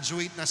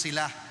 Nag-graduate na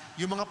sila.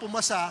 Yung mga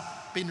pumasa,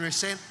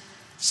 pinresent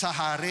sa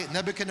hari.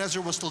 Nebuchadnezzar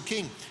was still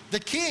king.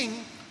 The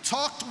king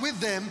talked with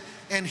them,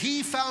 and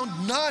he found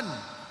none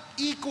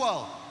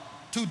equal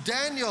to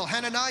Daniel,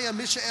 Hananiah,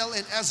 Mishael,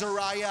 and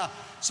Azariah.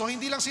 So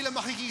hindi lang sila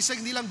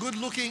makikisig, hindi lang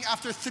good-looking.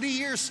 After 3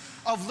 years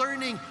of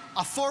learning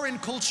a foreign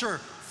culture,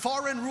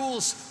 foreign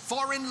rules,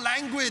 foreign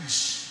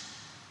language,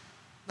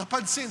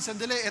 napansin,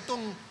 sandali,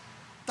 itong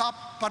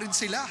top pa rin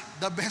sila.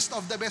 The best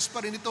of the best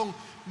pa rin itong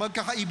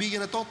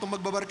magkakaibigan na to, itong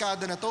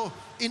magbabarkada na to.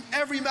 In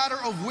every matter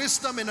of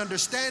wisdom and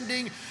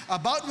understanding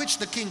about which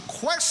the king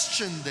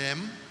questioned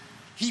them,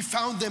 he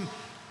found them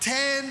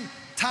 10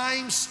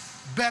 times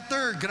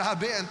better.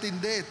 Grabe,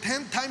 antindi.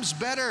 10 times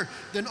better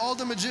than all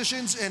the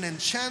magicians and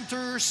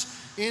enchanters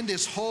in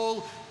this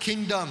whole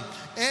kingdom.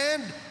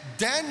 And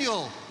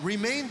Daniel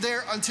remained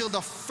there until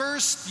the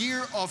first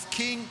year of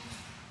King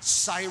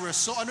Cyrus.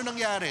 So ano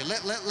nangyari?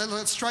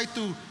 Let's try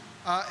to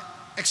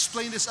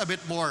explain this a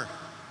bit more.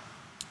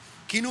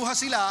 Kinuha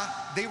sila,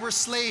 they were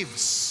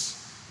slaves.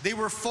 They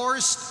were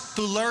forced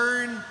to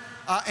learn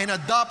and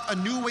adopt a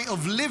new way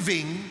of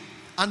living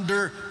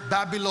under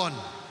Babylon.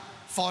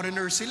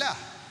 Foreigners sila,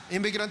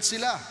 immigrants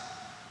sila.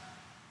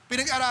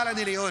 Pinag-aralan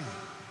nila yun.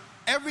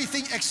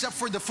 Everything except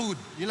for the food.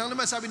 Yun lang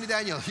naman sabi ni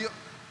Daniel.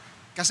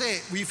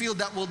 Kasi we feel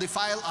that will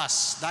defile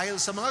us. Dahil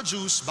sa mga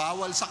Jews,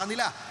 bawal sa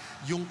kanila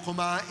yung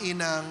kumain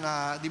ng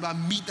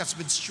meat that's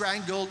been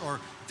strangled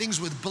or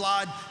things with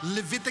blood.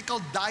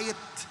 Levitical diet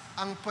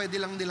ang pwede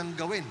lang nilang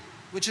gawin,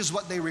 which is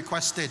what they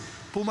requested.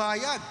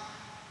 Pumayag.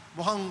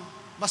 Mukhang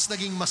mas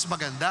naging mas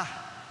maganda.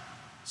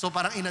 So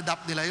parang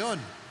inadapt nila yon.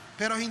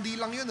 Pero hindi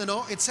lang yun,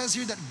 It says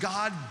here that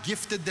God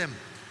gifted them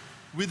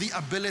with the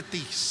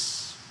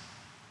abilities.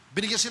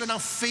 Binigyan sila ng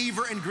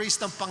favor and grace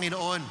ng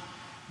Panginoon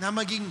na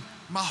maging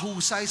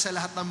mahusay sa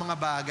lahat ng mga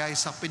bagay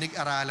sa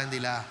pinag-aralan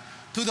nila.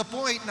 To the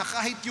point na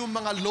kahit yung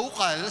mga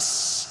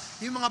locals,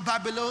 yung mga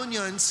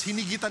Babylonians,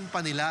 hinigitan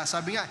pa nila.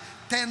 Sabi nga,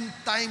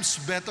 10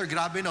 times better.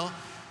 Grabe, no?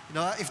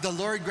 If the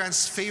Lord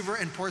grants favor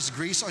and pours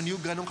grace on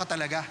you, ganun ka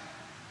talaga.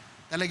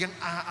 Talagang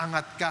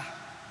aangat ka.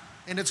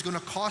 And it's gonna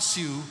cause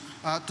you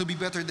to be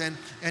better than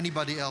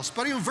anybody else.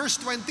 Pero yung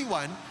verse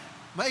 21,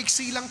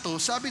 maiksi lang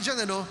to. Sabi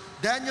dyan,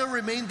 Daniel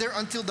remained there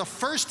until the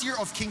first year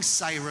of King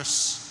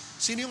Cyrus.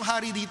 Sino yung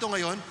hari dito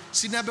ngayon?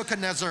 Si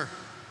Nebuchadnezzar.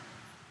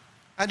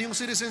 Ano yung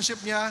citizenship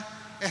niya?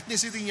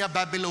 Ethnicity niya,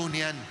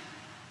 Babylonian.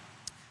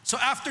 So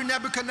after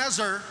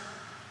Nebuchadnezzar,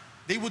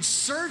 they would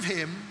serve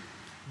him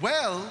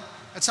well.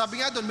 At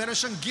sabi nga doon, meron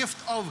siyang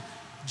gift of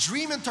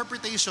dream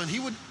interpretation.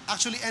 He would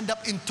actually end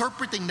up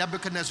interpreting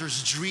Nebuchadnezzar's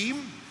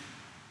dream.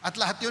 At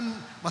lahat yun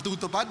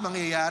matutupad,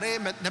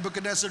 mangyayari.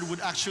 Nebuchadnezzar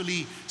would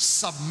actually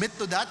submit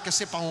to that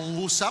kasi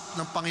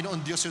pangungusap ng Panginoon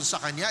Diyos yun sa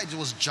kanya. It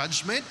was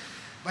judgment.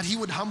 But he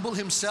would humble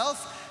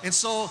himself. And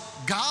so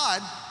God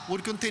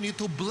would continue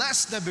to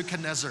bless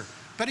Nebuchadnezzar.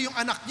 Pero yung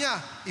anak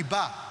niya,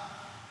 iba.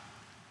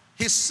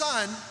 His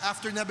son,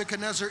 after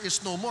Nebuchadnezzar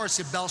is no more,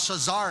 si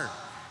Belshazzar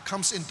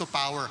comes into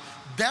power.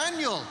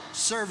 Daniel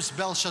serves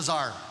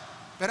Belshazzar.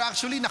 Pero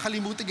actually,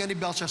 nakalimutin nga ni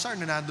Belshazzar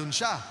na nandun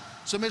siya.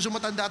 So medyo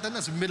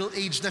matanda-tanda, middle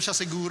age na siya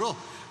siguro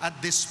at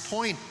this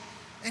point.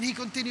 And he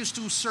continues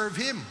to serve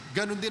him.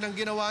 Ganun din ang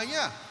ginawa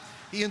niya.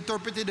 He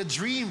interpreted a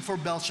dream for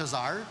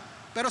Belshazzar.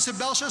 Pero si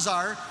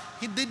Belshazzar,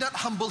 he did not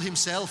humble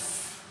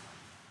himself.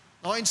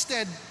 No,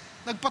 instead,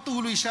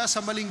 nagpatuloy siya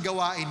sa maling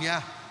gawain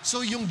niya.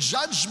 So yung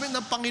judgment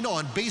ng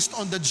Panginoon based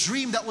on the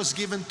dream that was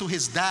given to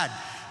his dad,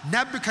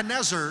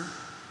 Nebuchadnezzar,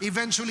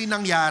 eventually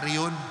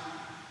nangyari yun.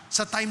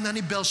 Sa time na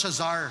ni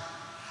Belshazzar,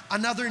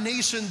 another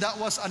nation that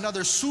was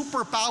another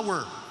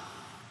superpower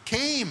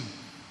came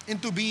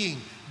into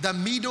being, the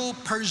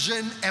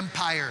Medo-Persian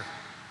Empire.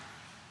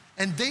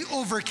 And they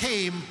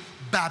overcame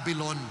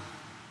Babylon.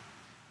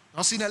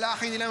 No,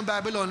 sinalaki nila ang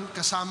Babylon,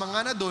 kasama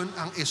nga na doon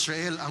ang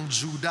Israel, ang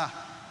Judah.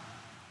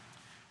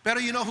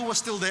 Pero you know who was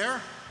still there?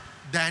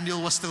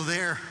 Daniel was still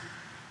there.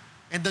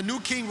 And the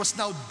new king was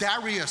now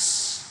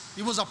Darius.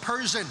 He was a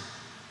Persian.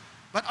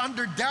 But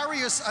under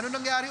Darius, ano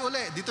nangyari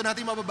uli? Dito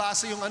natin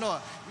mababasa yung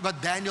diba,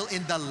 Daniel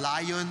in the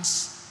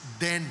lion's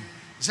den.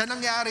 Isa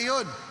nangyari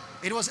yun.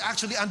 It was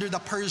actually under the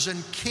Persian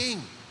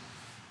king.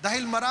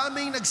 Dahil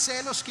maraming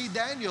nagselos kay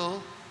Daniel,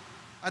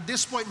 at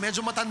this point,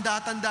 medyo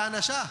matanda-tanda na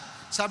siya.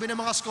 Sabi ng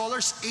mga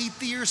scholars,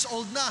 80 years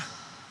old na.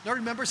 Now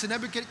remember, sa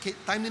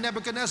time ni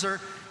Nebuchadnezzar,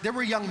 they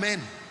were young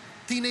men,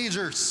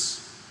 teenagers.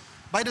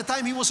 By the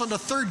time he was on the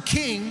third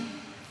king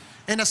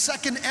and a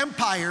second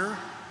empire,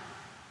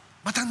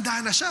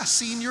 matanda na siya,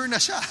 senior na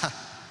siya.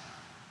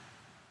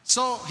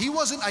 So he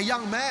wasn't a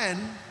young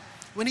man.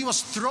 When he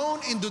was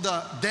thrown into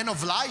the den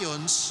of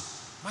lions,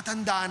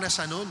 matanda na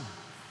siya nun.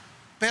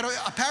 Pero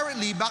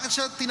apparently, bakit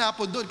siya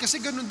tinapon doon?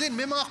 Kasi ganun din,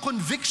 may mga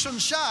conviction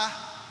siya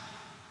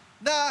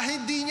na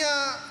hindi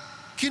niya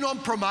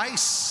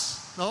kinompromise.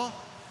 No?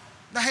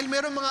 Dahil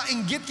meron mga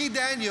inggit kay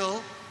Daniel,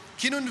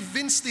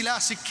 kinonvince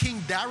nila si King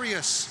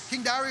Darius.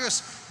 King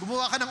Darius,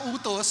 gumawa ka ng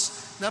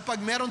utos na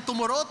pag meron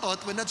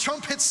tumorotot, when the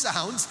trumpet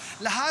sounds,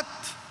 lahat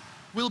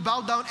will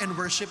bow down and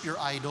worship your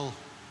idol.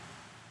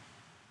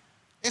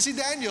 Eh si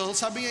Daniel,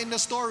 sabi niya in the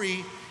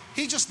story,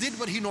 he just did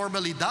what he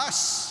normally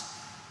does.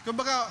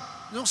 Kumbaga,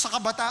 nung sa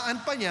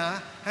kabataan pa niya,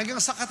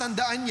 hanggang sa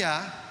katandaan niya,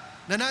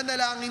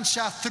 nananalangin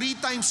siya 3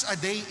 times a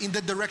day in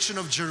the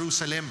direction of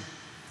Jerusalem.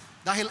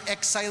 Dahil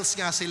exiles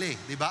nga sila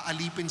di ba?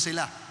 Alipin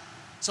sila.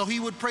 So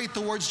he would pray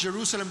towards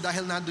Jerusalem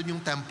dahil nandun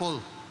yung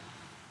temple.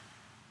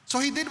 So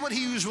he did what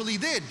he usually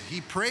did. He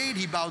prayed,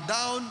 he bowed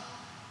down,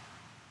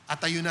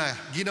 at ayun na,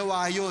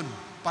 ginawa yun.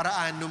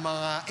 Paraan ng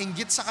mga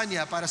inggit sa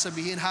kanya para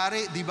sabihin,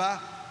 Hari, di ba?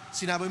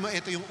 Sinabi mo,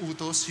 ito yung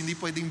utos, hindi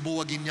pwedeng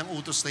buwagin yung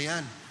utos na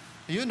yan.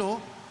 Ayun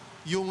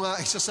yung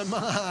isa sa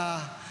mga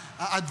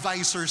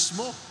advisors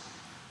mo,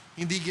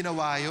 hindi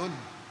ginawa yun.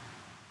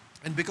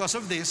 And because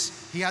of this,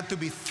 he had to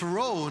be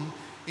thrown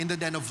in the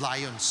den of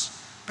lions.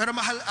 Pero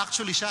mahal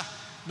actually siya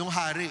nung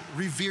hari,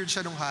 revered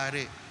siya nung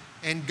hari.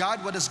 And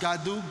God, what does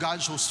God do?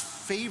 God shows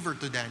favor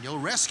to Daniel,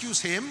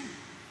 rescues him,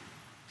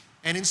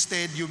 and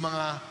instead yung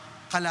mga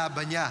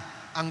kalaban niya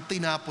ang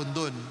tinapon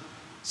dun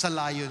sa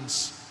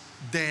lions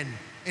den.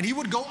 And he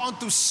would go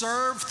on to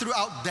serve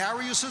throughout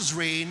Darius's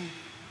reign.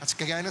 At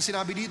kagaya na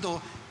sinabi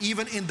dito,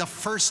 even in the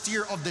first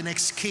year of the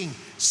next king,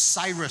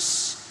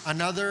 Cyrus,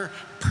 another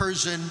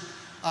Persian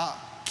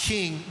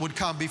king, would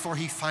come before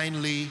he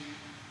finally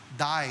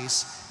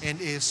dies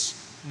and is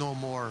no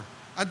more.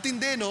 Ang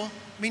tindi, no?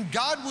 I mean,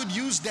 God would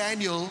use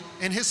Daniel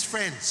and his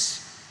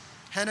friends,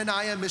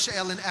 Hananiah,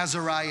 Mishael, and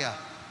Azariah.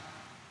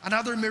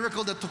 Another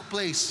miracle that took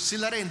place,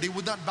 sila rin, they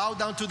would not bow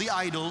down to the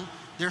idol,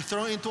 they're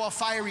thrown into a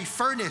fiery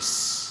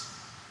furnace.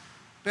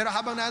 Pero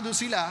habang nandun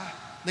sila,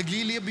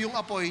 nagliliyab yung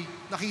apoy,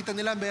 nakita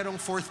nila merong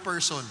fourth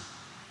person.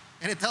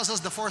 And it tells us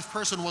the fourth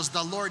person was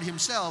the Lord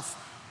himself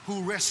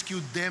who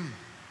rescued them.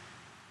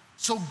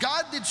 So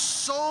God did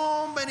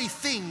so many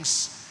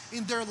things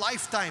in their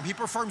lifetime. He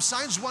performed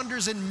signs,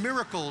 wonders, and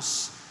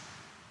miracles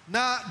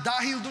na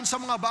dahil dun sa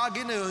mga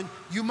bagay na yun,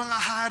 yung mga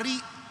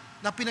hari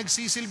na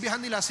pinagsisilbihan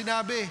nila,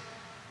 sinabi,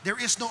 there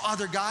is no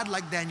other God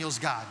like Daniel's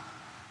God.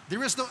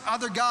 There is no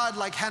other God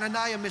like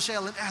Hananiah,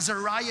 Mishael, and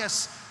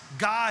Azariah's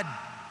God.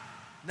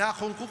 Na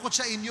kung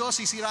kukutsain nyo,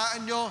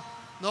 sisiraan nyo,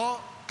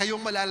 no, kayong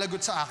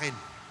malalagot sa akin.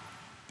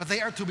 But they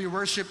are to be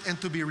worshipped and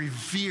to be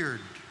revered.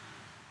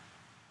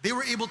 They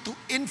were able to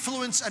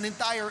influence an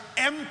entire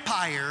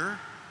empire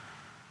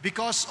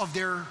because of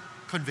their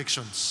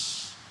convictions.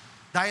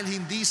 Dahil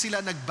hindi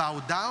sila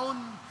nag-bow down,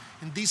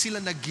 hindi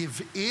sila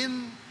nag-give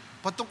in,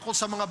 patungkol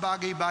sa mga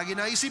bagay-bagay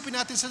na isipin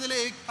natin sa nila,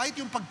 kahit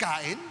yung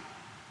pagkain,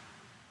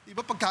 di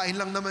ba pagkain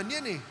lang naman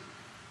yan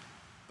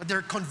But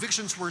their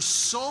convictions were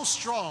so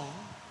strong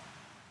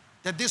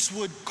that this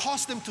would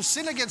cause them to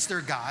sin against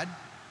their God,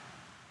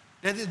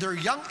 that in their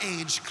young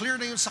age, clear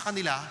na yun sa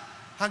kanila,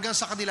 hanggang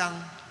sa kanilang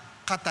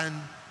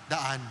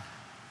katandaan.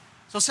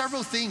 So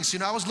several things,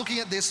 I was looking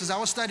at this as I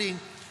was studying,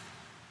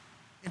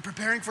 and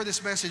preparing for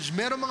this message,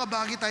 meron mga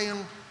bagay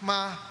tayong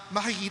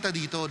makikita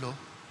dito, no?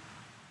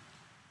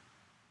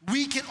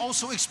 We can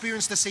also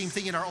experience the same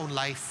thing in our own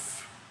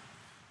life.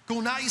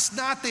 Kung nais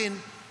natin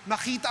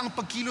makita ang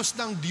pagkilos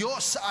ng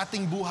Diyos sa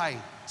ating buhay,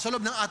 sa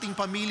loob ng ating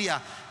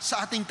pamilya,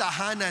 sa ating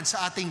tahanan,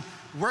 sa ating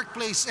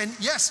workplace, and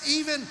yes,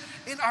 even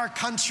in our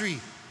country,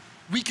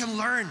 we can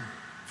learn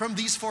from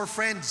these 4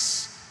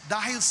 friends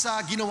dahil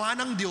sa ginawa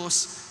ng Diyos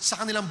sa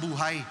kanilang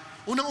buhay.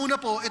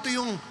 Unang-una po, ito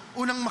yung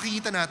unang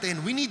makikita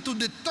natin. We need to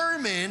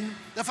determine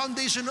the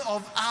foundation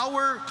of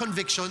our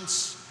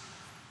convictions.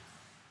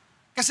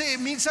 Kasi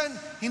minsan,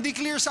 hindi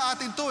clear sa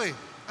atin to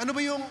Ano ba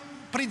yung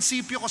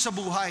prinsipyo ko sa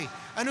buhay?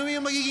 Ano ba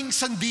yung magiging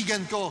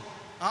sandigan ko?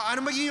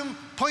 Ano magiging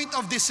point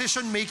of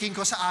decision making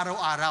ko sa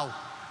araw-araw?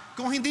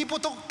 Kung hindi po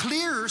to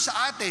clear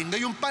sa atin,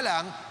 ngayon pa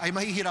lang, ay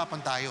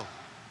mahihirapan tayo.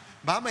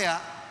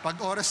 Mamaya, pag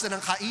oras na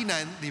ng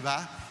kainan, di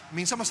ba?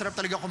 Minsan masarap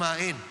talaga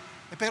kumain.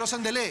 Pero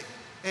sandali,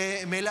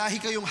 may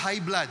lahi kayong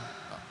high blood.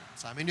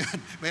 Sa amin yun.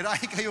 May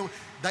lahi kayong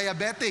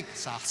diabetic.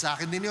 Sa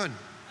akin din yun.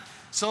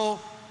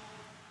 So,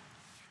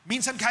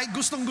 minsan kahit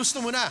gustong-gusto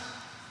mo na,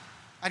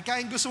 At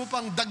kahit gusto mo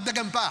pang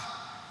dagdagan pa,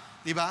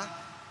 di ba?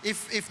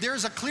 If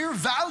there's a clear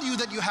value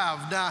that you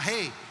have na,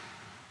 hey,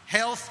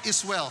 health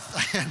is wealth.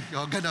 Ayan,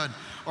 ganon.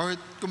 Or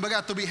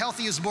kumbaga, to be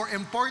healthy is more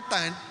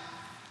important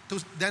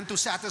than to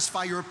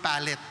satisfy your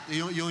palate.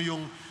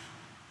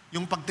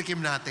 Yung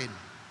pagtikim natin.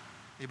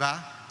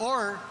 Diba?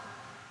 Or,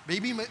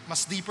 maybe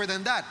mas deeper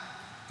than that.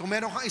 Kung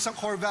meron kang isang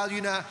core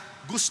value na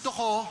gusto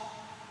ko,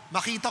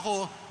 makita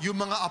ko yung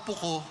mga apo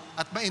ko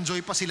at ma-enjoy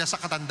pa sila sa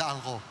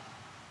katandaan ko.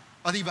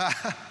 O diba?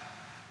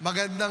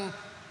 Magandang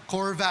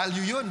core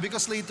value yun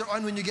because later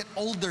on when you get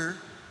older,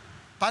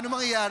 paano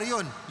mangyayari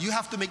yun? You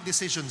have to make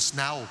decisions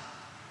now.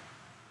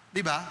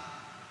 Diba?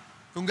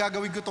 Kung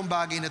gagawin ko tong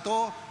bagay na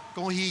to,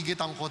 kung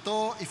hihigitan ko to,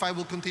 if I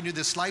will continue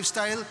this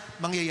lifestyle,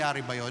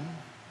 mangyayari ba yun?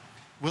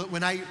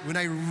 When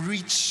I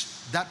reach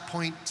that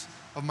point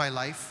of my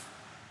life,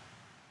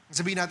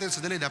 sabihin natin,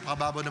 sadali,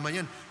 napakababaw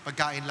naman yan,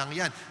 pagkain lang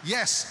yan.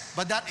 Yes,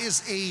 but that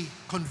is a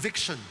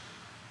conviction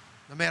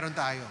na meron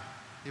tayo.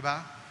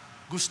 Diba?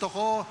 Gusto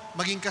ko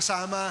maging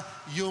kasama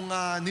yung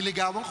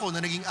niligawan ko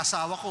na naging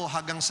asawa ko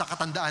hanggang sa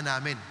katandaan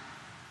namin.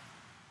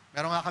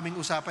 Meron nga kaming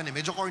usapan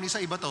medyo corny sa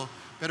iba to,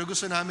 pero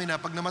gusto namin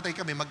na pag namatay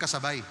kami,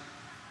 magkasabay.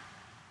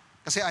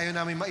 Kasi ayaw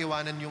namin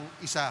maiwanan yung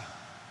isa.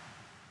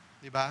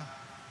 Diba?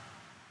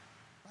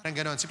 Parang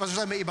ganon. Si Pastor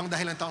Sam may ibang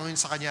dahilan tanongin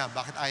sa kanya,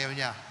 bakit ayaw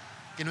niya?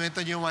 Kinuwento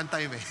niyo yung one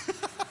time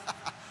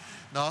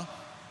No?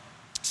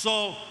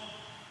 So,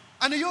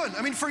 ano yun?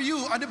 I mean, for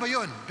you, ano ba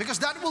yun? Because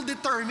that will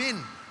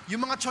determine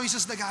yung mga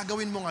choices na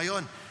gagawin mo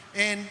ngayon.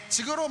 And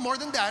siguro more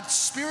than that,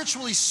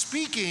 spiritually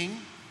speaking,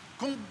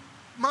 kung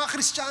mga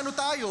Kristiyano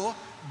tayo,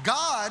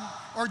 God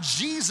or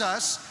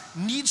Jesus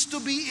needs to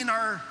be in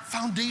our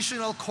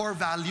foundational core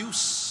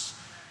values.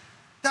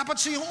 Dapat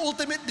siya yung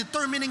ultimate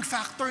determining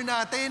factor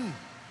natin.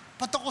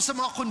 Patoko sa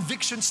mga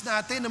convictions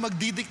natin na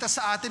magdidikta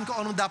sa atin kung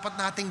anong dapat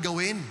nating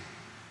gawin.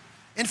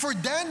 And for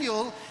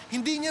Daniel,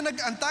 hindi niya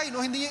nag-antay,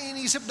 hindi niya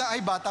iniisip na, ay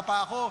bata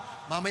pa ako,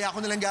 mamaya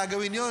ako nalang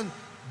gagawin yun.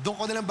 Doon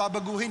ko nalang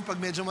babaguhin pag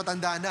medyo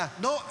matanda na.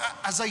 No,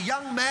 as a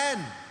young man,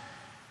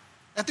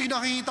 ito yung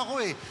nakikita ko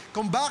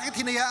kung bakit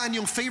hinayaan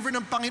yung favor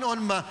ng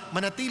Panginoon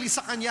manatili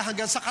sa kanya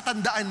hanggang sa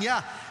katandaan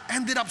niya.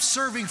 Ended up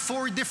serving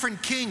 4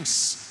 different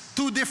kings,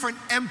 2 different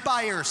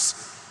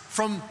empires,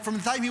 from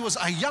the time he was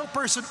a young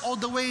person all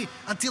the way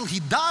until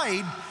he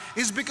died,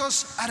 is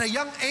because at a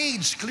young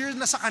age, clear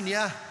na sa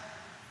kanya.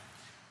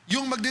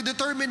 Yung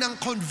magdedetermine ng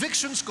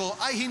convictions ko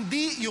ay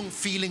hindi yung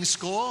feelings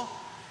ko,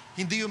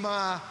 hindi yung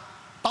mga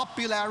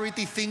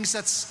popularity things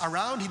that's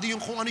around, hindi yung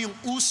kung ano yung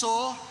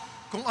uso,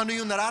 kung ano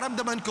yung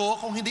nararamdaman ko,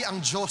 kung hindi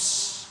ang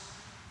Diyos.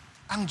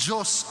 Ang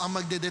Diyos ang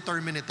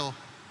magdedetermine ito.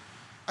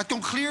 At kung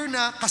clear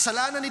na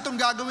kasalanan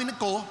itong gagawin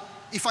ko,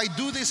 if I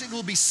do this, it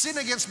will be sin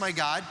against my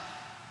God,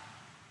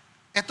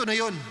 eto na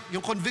yun, yung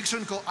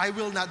conviction ko, I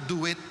will not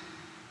do it.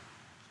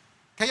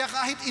 Kaya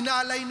kahit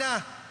inalay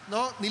na,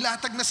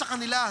 nilatag na sa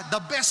kanila, the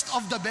best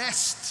of the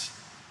best.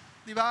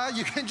 Diba?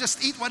 You can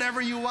just eat whatever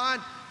you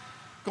want.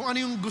 Kung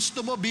ano yung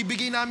gusto mo,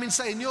 bibigay namin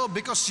sa inyo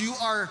because you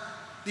are,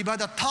 diba,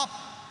 the top.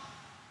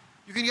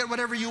 You can get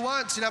whatever you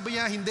want. Sinabi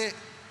niya, hindi.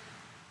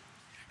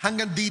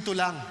 Hanggang dito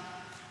lang.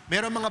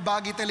 Meron mga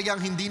bagay talagang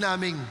hindi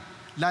namin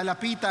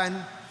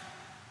lalapitan,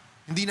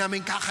 hindi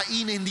namin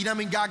kakainin, hindi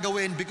namin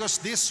gagawin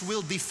because this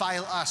will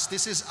defile us.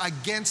 This is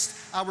against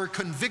our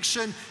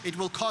conviction. It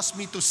will cause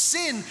me to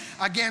sin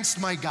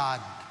against my God.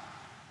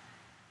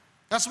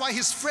 That's why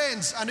his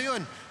friends,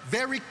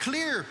 very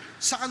clear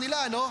sa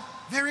kanila,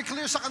 Very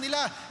clear sa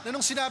kanila na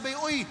nung sinabi,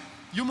 uy,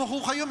 yumuko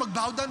kayo,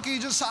 mag-bow down kayo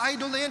dyan sa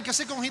idol na yan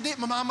kasi kung hindi,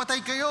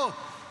 mamamatay kayo.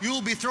 You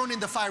will be thrown in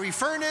the fiery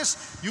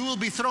furnace. You will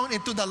be thrown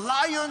into the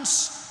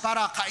lions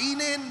para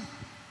kainin,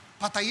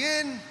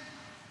 patayin.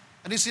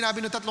 Ano yung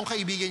sinabi ng 3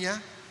 kaibigan niya?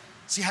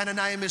 Si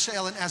Hananiah,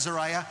 Mishael, and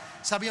Azariah.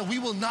 Sabi niya,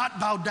 we will not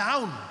bow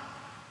down.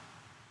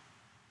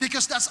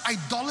 Because that's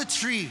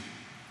idolatry.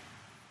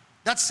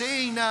 That's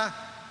saying na,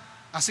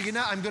 sige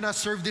na, I'm gonna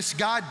serve this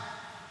God.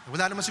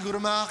 Wala naman siguro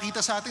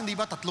makakita sa atin, di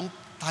ba?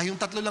 Tayong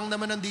tatlo lang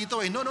naman nandito.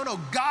 No.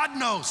 God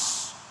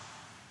knows.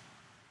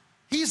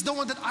 He's the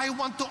one that I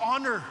want to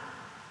honor.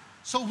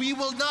 So we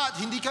will not,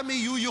 hindi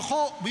kami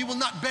yuyuko. We will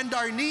not bend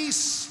our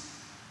knees.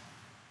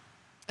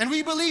 And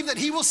we believe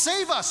that He will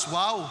save us.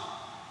 Wow.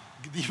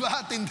 Di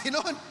ba? Tindi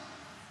nun.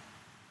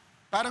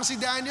 Parang si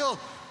Daniel,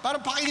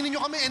 parang pakainin nyo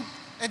kami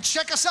and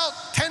check us out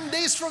 10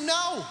 days from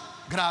now.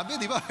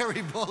 Grabe, di ba?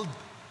 Very bold.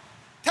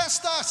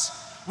 Test us.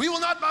 We will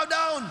not bow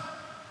down.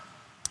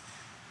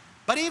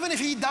 But even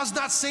if He does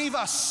not save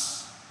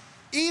us,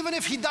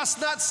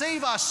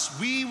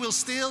 we will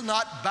still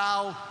not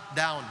bow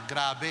down.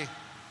 Grabe.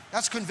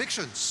 That's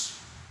convictions.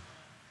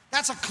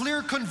 That's a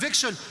clear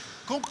conviction.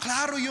 Kung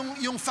klaro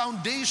yung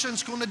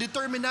foundations, kung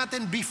na-determine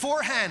natin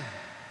beforehand,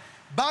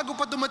 bago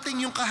pa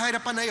dumating yung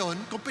kahirapan na yon,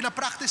 kung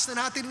pinapractice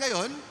na natin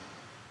ngayon,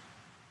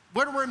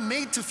 when we're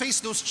made to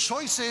face those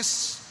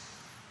choices,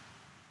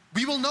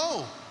 we will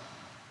know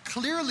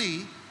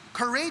clearly,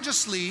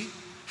 courageously,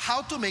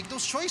 how to make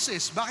those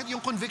choices. Bakit yung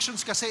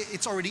convictions kasi,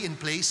 it's already in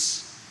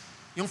place.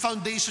 Yung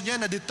foundation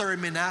niya,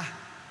 na-determine na.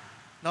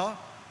 No?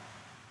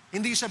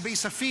 Hindi siya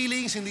based sa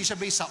feelings, hindi siya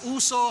based sa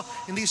uso,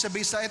 hindi siya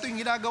based sa ito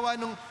yung ginagawa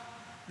nung,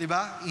 di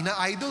ba,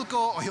 ina-idol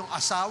ko, o yung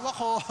asawa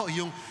ko, o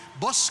yung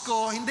boss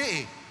ko.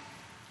 Hindi eh.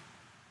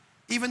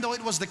 Even though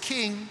it was the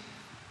king,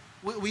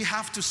 we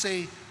have to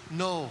say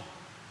no.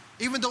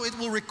 Even though it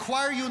will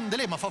require you,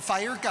 dali,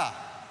 mafa-fire ka.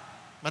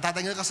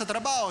 Matatanggal ka sa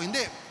trabaho.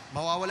 Hindi,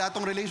 mawawala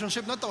tong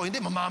relationship na to. Hindi,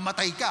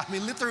 mamamatay ka. I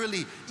mean,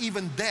 literally,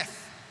 even death.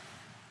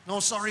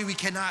 No, sorry, we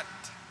cannot.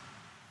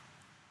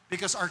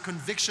 Because our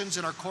convictions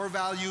and our core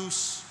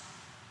values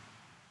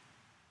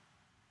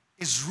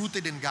is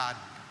rooted in God.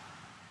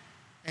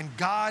 And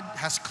God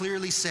has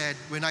clearly said,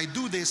 when I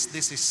do this,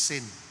 this is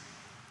sin.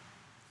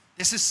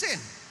 This is sin.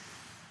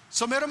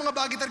 So meron mga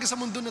bagay talaga sa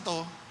mundo na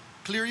to,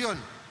 clear yun,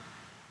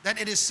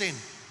 that it is sin.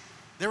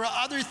 There are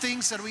other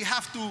things that we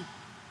have to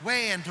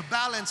weigh and to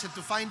balance and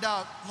to find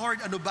out,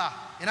 Lord, ano ba?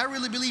 And I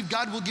really believe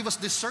God will give us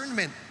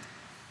discernment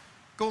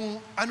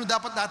kung ano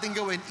dapat natin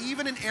gawin,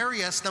 even in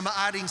areas na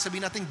maaring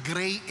sabihin natin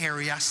gray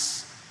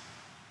areas,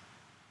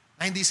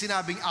 na hindi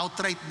sinabing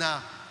outright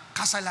na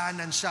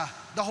kasalanan siya.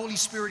 The Holy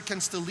Spirit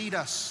can still lead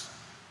us.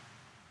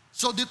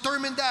 So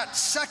determine that.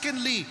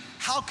 Secondly,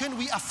 how can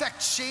we affect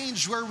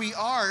change where we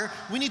are?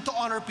 We need to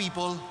honor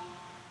people.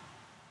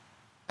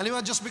 Alam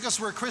mo, just because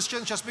we're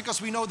Christians, just because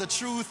we know the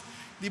truth,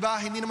 di ba,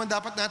 hindi naman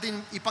dapat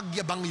natin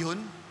ipagyabang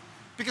yun.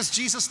 Because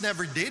Jesus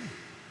never did.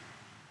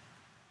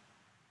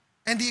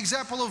 And the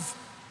example of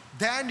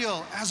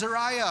Daniel,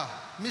 Azariah,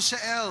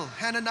 Mishael,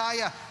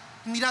 Hananiah,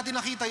 hindi natin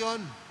nakita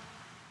yon.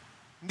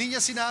 Hindi niya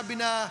sinabi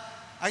na,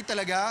 ay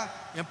talaga,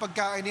 yung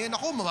pagkain niya,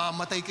 ako,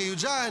 mamamatay kayo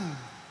dyan.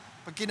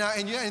 Pag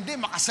kinain niyo yan, hindi,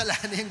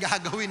 makasalanan yung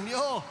gagawin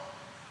niyo.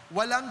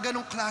 Walang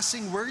ganong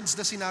klaseng words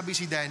na sinabi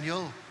si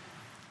Daniel.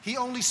 He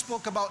only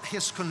spoke about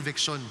his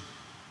conviction.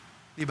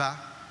 Diba?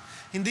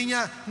 Hindi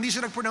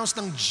siya nag-pronounce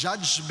ng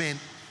judgment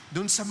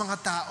dun sa mga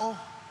tao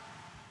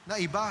na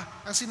iba.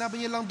 Ang sinabi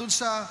niya lang dun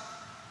sa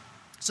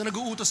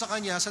nag-uutos sa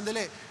kanya,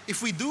 sandali,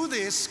 if we do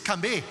this,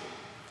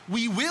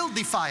 we will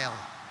defile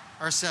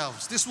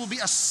ourselves. This will be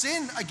a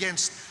sin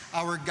against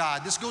our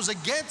God. This goes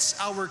against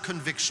our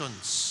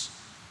convictions.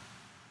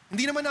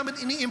 Hindi naman namin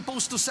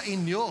ini-impose to sa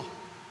inyo.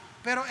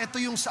 Pero ito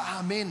yung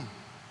sa amin.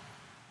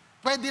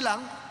 Pwede lang,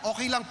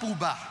 okay lang po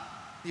ba?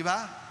 Di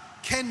ba?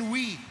 Can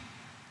we?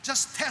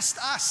 Just test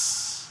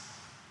us.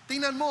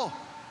 Tingnan mo.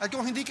 At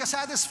kung hindi ka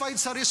satisfied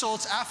sa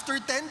results, after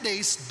 10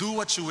 days, do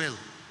what you will.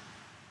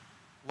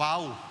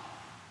 Wow.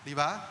 Di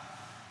ba?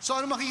 So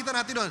ano makikita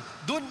natin doon?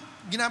 Doon,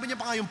 ginamit niya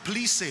pa nga yung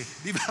please eh.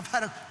 Di ba?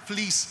 Parang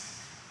please.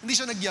 Hindi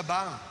siya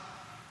nagyabang.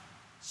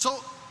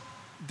 So,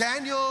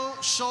 Daniel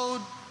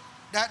showed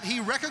that he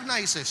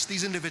recognizes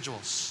these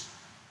individuals.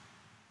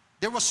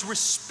 There was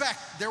respect,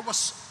 there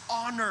was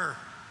honor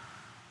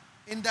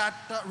in that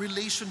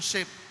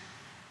relationship.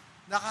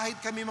 Na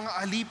kahit kami mga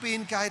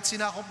alipin, kahit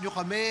sinakop nyo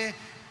kami,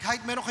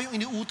 kahit meron kayong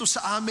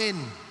iniutos sa amin,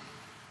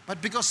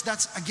 but because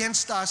that's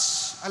against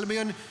us, alam mo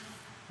yun,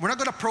 we're not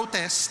gonna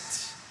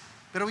protest,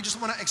 pero we just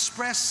wanna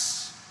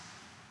express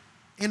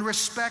in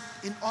respect,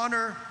 in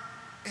honor,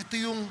 ito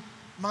yung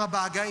mga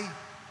bagay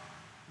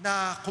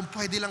na kung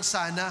pwede lang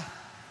sana.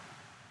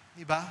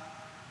 Diba?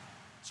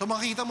 So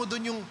makikita mo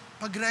doon yung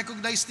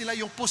pag-recognize nila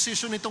yung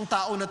position nitong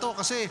tao na to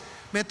kasi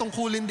may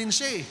tungkulin din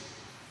siya eh.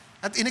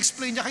 At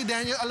in-explain niya kay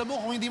Daniel, alam mo,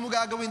 kung hindi mo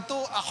gagawin to,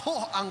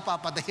 ako ang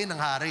papatayin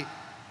ng hari.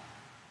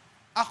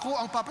 Ako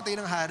ang papatayin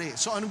ng hari.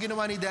 So anong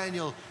ginawa ni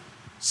Daniel?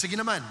 Sige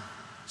naman,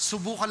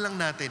 subukan lang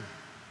natin.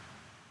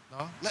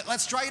 No?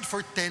 Let's try it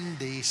for 10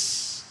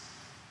 days.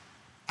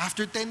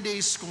 After 10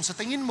 days, kung sa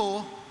tingin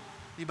mo,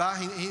 diba,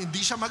 hindi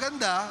siya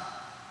maganda,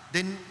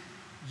 then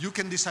you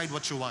can decide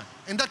what you want.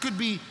 And that could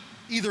be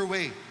either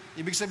way.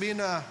 Ibig sabihin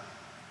na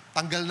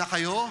tanggal na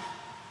kayo,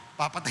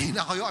 papatayin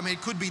na kayo. I mean,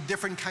 it could be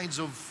different kinds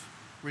of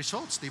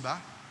results, di ba?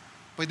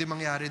 Pwede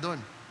mangyari doon.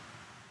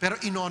 Pero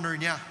in-honor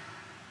niya.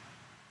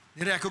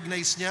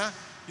 Ni-recognize niya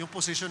yung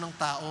posisyon ng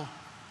tao.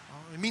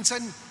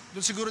 Minsan,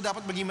 doon siguro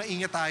dapat maging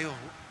maingat tayo.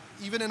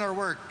 Even in our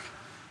work.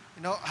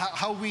 You know,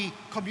 how we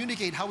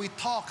communicate, how we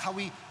talk, how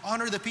we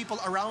honor the people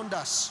around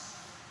us.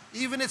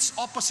 Even it's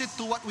opposite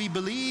to what we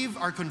believe,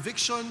 our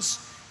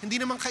convictions, hindi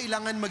naman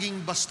kailangan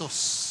maging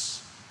bastos.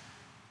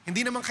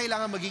 Hindi naman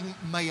kailangan maging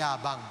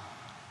mayabang.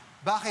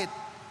 Bakit?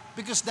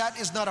 Because that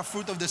is not a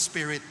fruit of the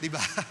Spirit, di ba?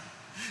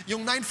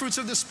 Yung 9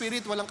 fruits of the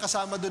Spirit, walang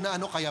kasama doon na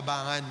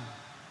kayabangan.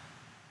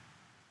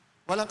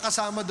 Walang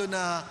kasama doon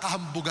na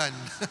kahambugan.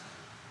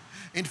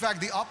 In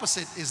fact, the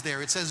opposite is there.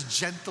 It says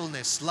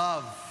gentleness,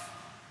 love,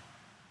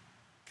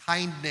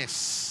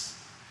 kindness,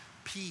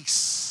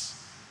 peace.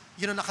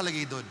 Yun ang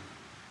nakalagay doon.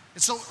 And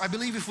so I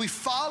believe if we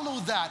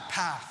follow that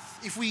path,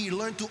 if we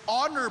learn to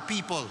honor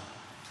people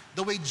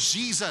the way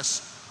Jesus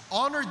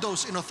honored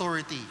those in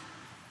authority,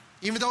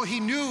 even though he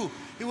knew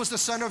he was the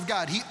Son of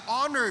God, he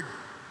honored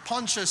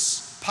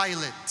Pontius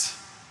Pilate.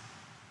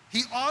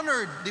 He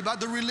honored, di ba,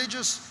 the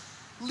religious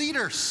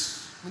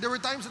leaders. And there were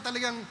times that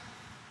talagang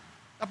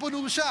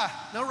napuno siya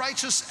ng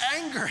righteous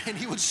anger and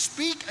he would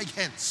speak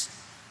against.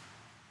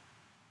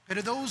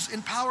 But those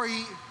in power,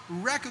 he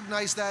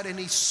recognized that and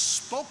he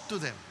spoke to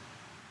them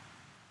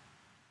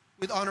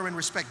with honor and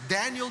respect.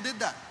 Daniel did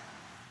that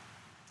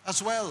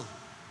as well.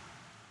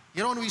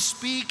 You know, when we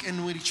speak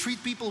and we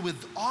treat people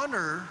with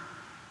honor,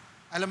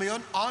 alam mo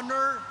yun,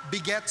 honor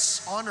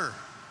begets honor.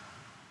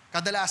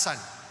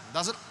 Kadalasan.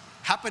 Doesn't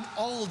happen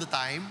all the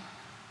time,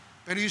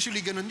 pero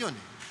usually ganun yun.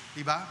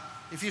 Diba?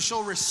 If you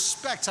show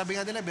respect, sabi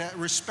nga nila,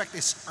 respect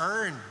is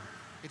earned.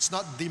 It's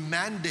not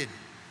demanded.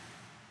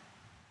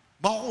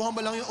 Makukuha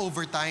mo lang yung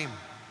overtime.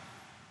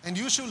 And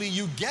usually,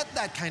 you get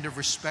that kind of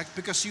respect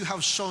because you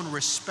have shown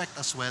respect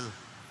as well.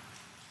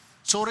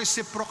 So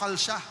reciprocal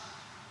siya.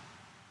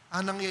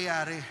 Ang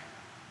nangyayari.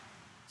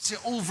 See,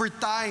 over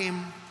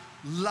time,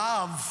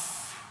 love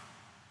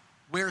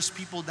wears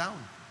people down.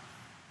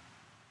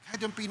 Kahit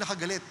yung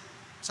pinakagalit.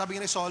 Sabi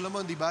nga ni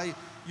Solomon, di ba?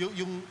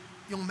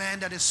 Yung man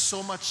that is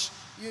so much,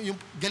 yung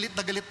galit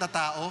na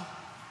tao,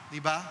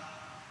 di ba?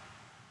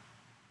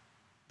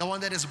 The one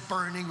that is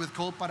burning with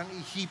coal, parang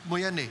i-heap mo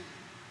yan eh.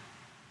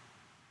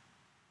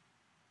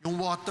 Yung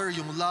water,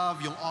 yung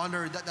love, yung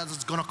honor, that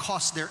is gonna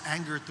cause their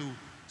anger to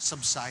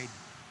subside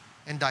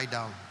and die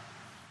down.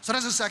 So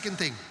that's the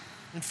second thing.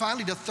 And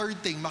finally, the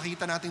third thing,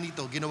 makita natin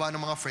dito, ginawa ng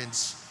mga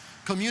friends,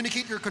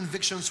 communicate your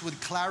convictions with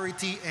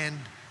clarity and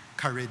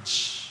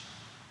courage.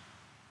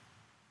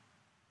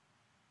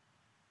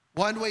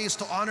 One way is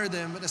to honor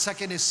them, but the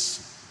second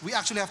is, we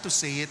actually have to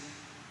say it.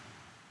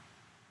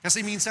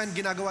 Kasi minsan,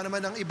 ginagawa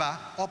naman ng iba,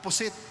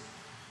 opposite.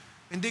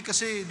 Hindi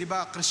kasi, di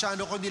ba,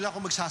 Kristyano ko, hindi lang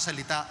ako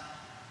magsasalita.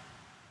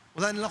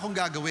 Wala na lang akong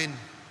gagawin.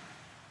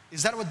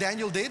 Is that what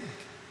Daniel did?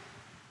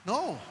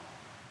 No.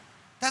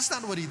 That's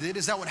not what he did.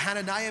 Is that what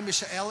Hananiah,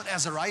 Mishael, and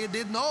Azariah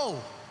did? No.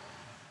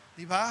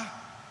 Di ba?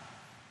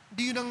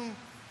 Hindi yun ang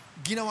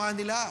ginawa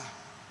nila.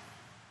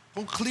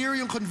 Kung clear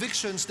yung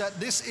convictions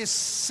that this is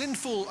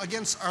sinful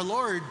against our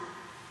Lord,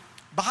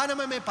 baka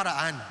naman may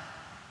paraan.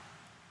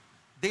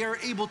 They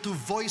are able to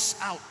voice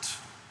out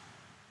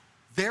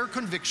their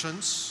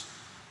convictions,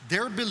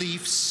 their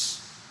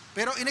beliefs,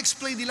 pero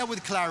in-explain nila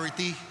with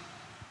clarity.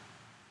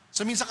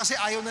 So minsan kasi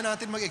ayaw na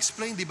natin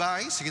mag-explain, di ba?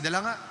 Ay, sige na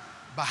lang nga,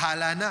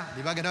 bahala na, di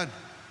ba ganon?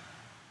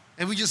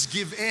 And we just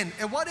give in.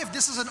 And what if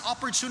this is an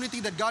opportunity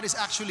that God is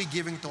actually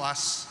giving to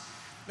us?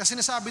 Na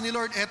sinasabi ni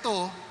Lord,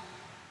 eto,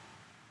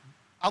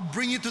 I'll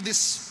bring you to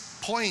this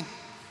point.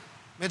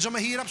 Medyo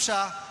mahirap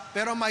siya,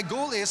 pero my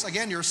goal is,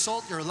 again, your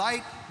salt, your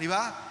light, di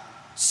ba?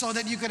 So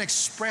that you can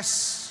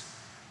express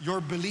your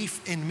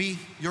belief in me,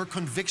 your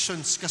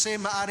convictions. Kasi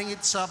maaring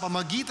sa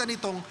pamagitan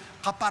nitong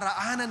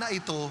kaparaanan na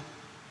ito,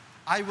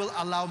 I will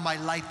allow my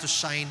light to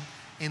shine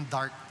in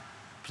dark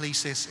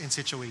places and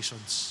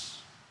situations.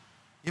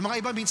 Yung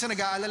mga iba minsan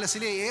nag-aalala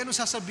sila, ano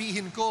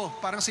sasabihin ko?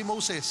 Parang si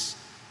Moses.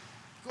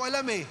 Kung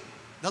alam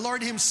the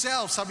Lord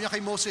Himself, sabi niya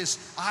kay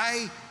Moses,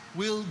 I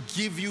will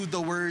give you the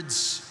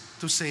words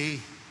to say.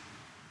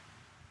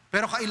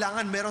 Pero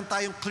kailangan meron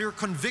tayong clear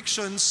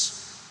convictions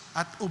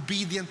at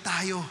obedient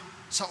tayo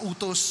sa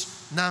utos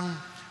ng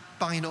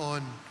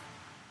Panginoon.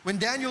 When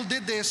Daniel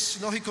did this,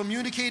 he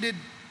communicated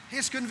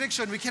his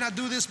conviction. We cannot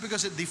do this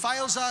because it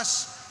defiles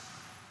us.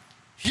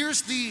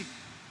 Here's the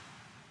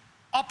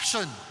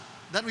option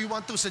that we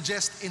want to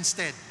suggest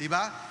instead, di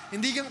ba?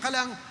 Hindi ka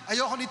lang,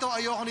 ayoko nito,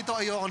 ayoko nito,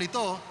 ayoko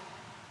nito.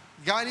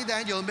 Gaya ni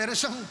Daniel, meron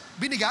siyang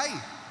binigay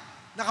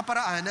na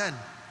kaparaanan.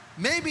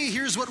 Maybe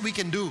here's what we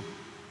can do.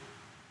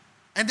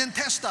 And then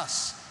test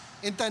us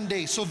in 10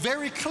 days. So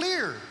very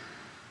clear.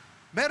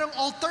 Merong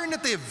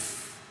alternative.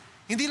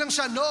 Hindi lang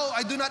siya, no,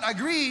 I do not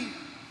agree.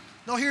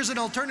 No, here's an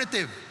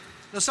alternative.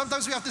 Now,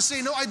 sometimes we have to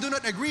say, no, I do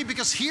not agree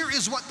because here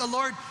is what the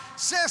Lord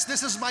says.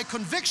 This is my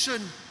conviction.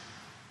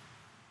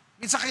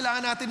 Minsan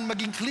kailangan natin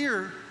maging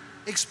clear,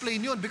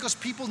 explain yun because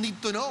people need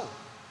to know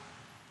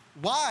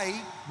why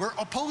we're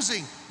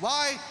opposing.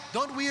 Why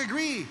don't we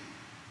agree?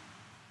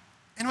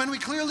 And when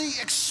we clearly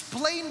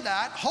explain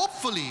that,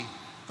 hopefully,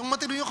 kung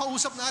matino yung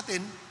kausap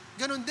natin,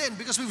 ganun din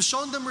because we've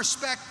shown them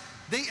respect,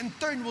 they in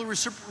turn will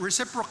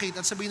reciprocate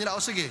at sabihin nila,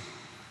 sige,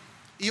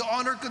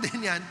 i-honor ko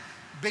din yan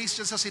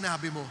based sa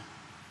sinabi mo.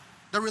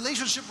 The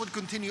relationship would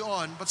continue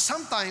on, but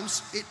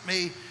sometimes it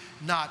may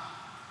not.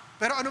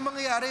 Pero ano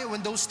mangyayari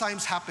when those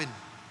times happen?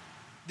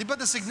 Di ba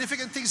the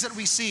significant things that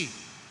we see?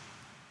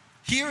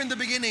 Here in the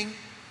beginning,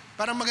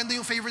 parang maganda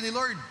yung favor ni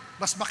Lord.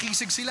 Mas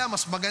makisig sila,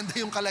 mas maganda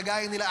yung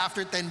kalagayan nila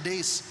after 10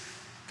 days.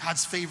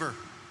 God's favor.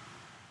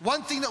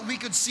 One thing that we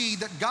could see,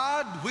 that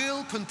God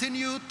will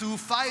continue to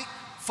fight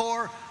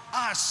for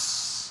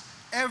us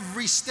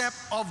every step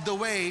of the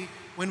way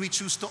when we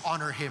choose to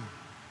honor Him.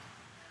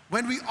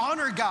 When we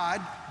honor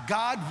God,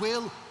 God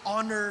will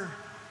honor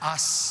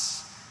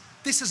us.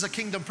 This is a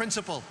kingdom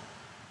principle.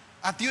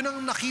 At yun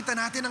ang nakita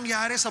natin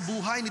nangyari sa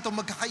buhay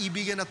nitong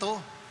magkakaibigan na to.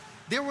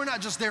 They were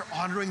not just there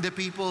honoring the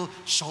people,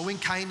 showing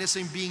kindness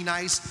and being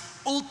nice.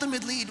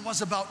 Ultimately, it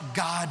was about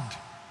God.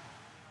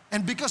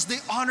 And because they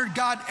honored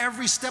God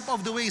every step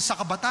of the way, sa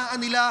kabataan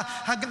nila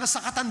hanggang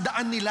sa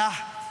katandaan nila,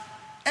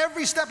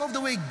 every step of the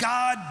way,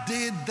 God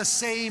did the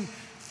same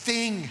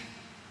thing.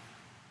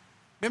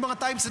 May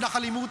mga times na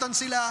nakalimutan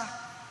sila,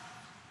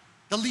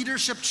 the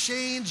leadership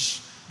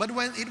changed, but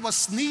when it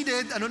was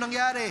needed, ano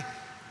nangyari?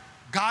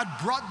 God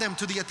brought them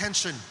to the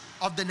attention.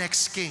 of the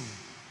next king.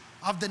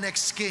 Of the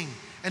next king.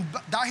 And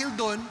dahil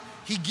doon,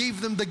 he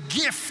gave them the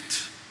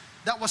gift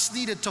that was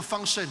needed to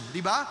function.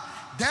 Diba?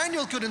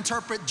 Daniel could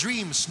interpret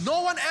dreams.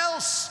 No one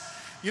else.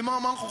 Yung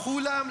mga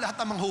mangkukulam, lahat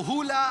ng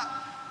manghuhula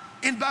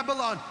in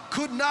Babylon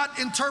could not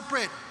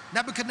interpret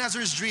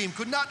Nebuchadnezzar's dream,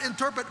 could not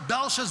interpret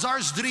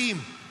Belshazzar's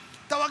dream.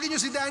 Tawagin niyo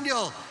si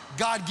Daniel.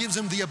 God gives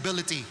him the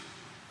ability.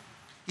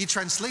 He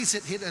translates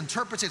it, he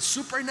interprets it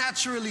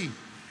supernaturally,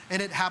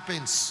 and it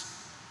happens.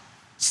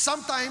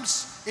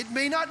 Sometimes it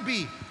may not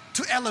be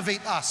to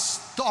elevate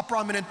us to a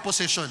prominent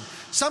position.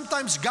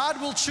 Sometimes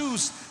God will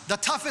choose the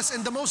toughest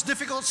and the most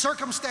difficult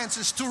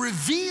circumstances to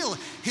reveal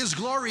His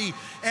glory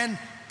and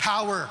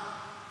power.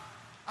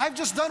 I've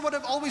just done what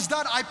I've always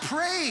done. I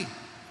pray.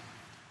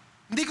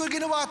 Hindi ko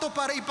ginawa to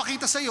para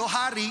ipakita sa iyo,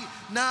 Hari,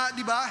 na,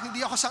 di ba,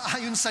 hindi ako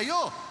sang-ayon sa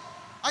iyo.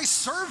 I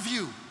serve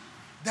you,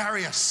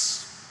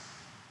 Darius.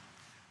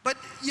 But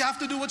you have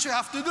to do what you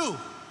have to do.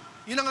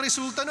 Yun ang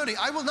resulta nun eh.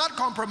 I will not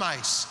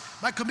compromise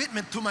my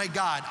commitment to my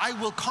God. I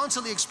will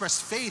constantly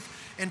express faith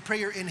and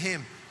prayer in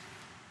Him.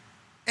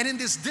 And in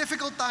this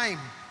difficult time,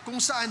 kung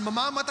saan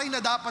mamamatay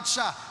na dapat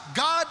siya,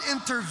 God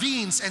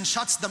intervenes and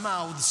shuts the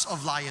mouths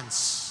of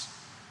lions.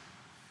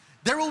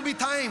 There will be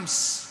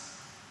times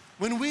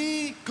when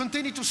we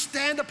continue to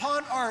stand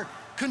upon our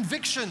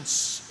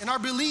convictions and our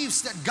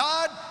beliefs that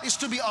God is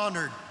to be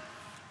honored.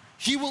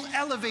 He will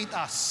elevate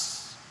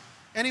us.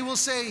 And He will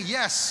say,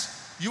 yes,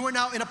 you are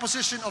now in a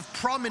position of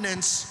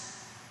prominence,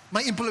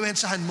 may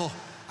impluwensyahan mo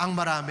ang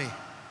marami.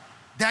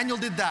 Daniel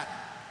did that.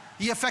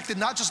 He affected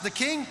not just the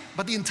king,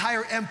 but the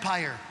entire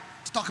empire.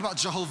 To talk about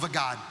Jehovah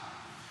God.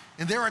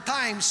 And there are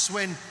times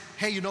when,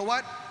 hey, you know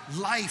what?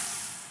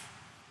 Life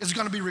is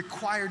going to be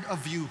required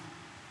of you.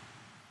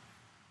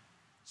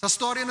 Sa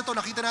storya na to,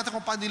 nakita natin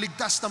kung paano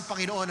niligtas ng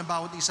Panginoon ang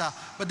bawat isa.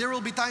 But there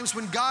will be times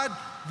when God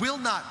will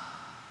not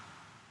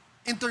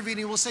intervene.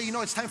 He will say, you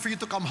know, it's time for you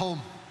to come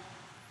home.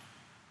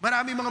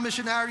 Marami mga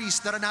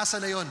missionaries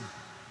naranasan na yun.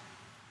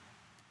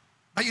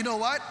 But you know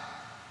what?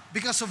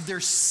 Because of their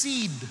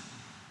seed,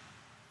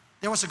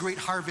 there was a great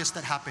harvest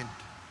that happened.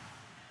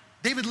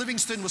 David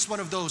Livingstone was one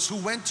of those who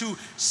went to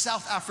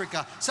South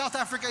Africa. South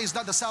Africa is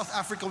not the South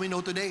Africa we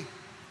know today.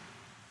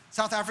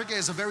 South Africa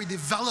is a very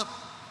developed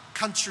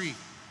country,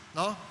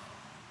 no?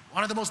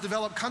 One of the most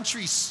developed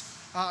countries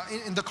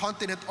in the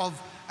continent of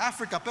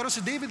Africa. Pero si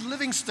David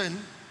Livingstone,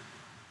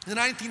 in the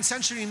 19th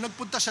century,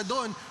 nagpunta siya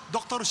doon,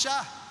 doktor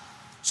siya.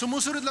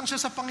 Sumusunod lang siya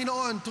sa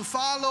Panginoon to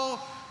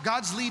follow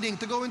God's leading,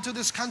 to go into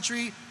this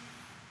country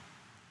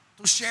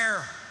to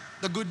share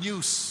the good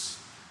news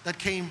that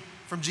came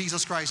from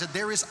Jesus Christ, that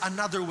there is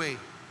another way.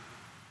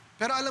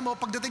 Pero alam mo,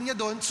 pagdating niya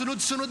doon,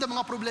 sunod-sunod ang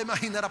mga problema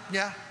hinarap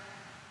niya.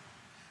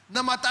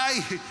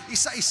 Namatay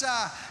isa-isa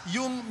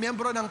yung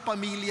miyembro ng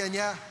pamilya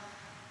niya.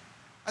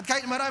 At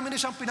kahit marami na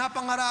siyang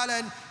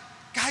pinapangaralan,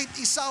 kahit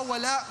isa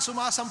wala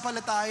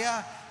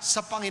sumasampalataya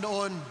sa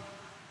Panginoon.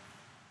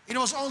 It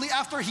was only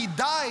after he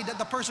died that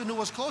the person who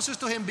was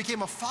closest to him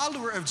became a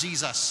follower of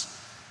Jesus.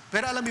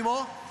 Pero alam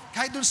mo,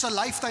 kahit dun sa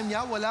lifetime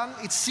niya,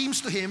 it seems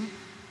to him,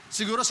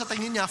 siguro sa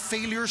tingin niya,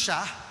 failure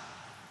siya.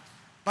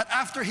 But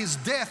after his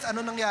death,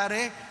 ano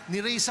nangyari?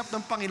 Ni-raise up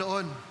ng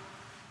Panginoon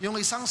yung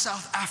isang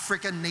South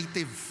African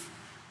native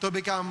to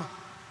become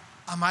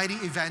a mighty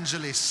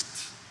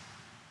evangelist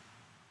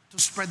to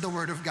spread the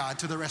word of God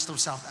to the rest of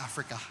South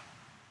Africa.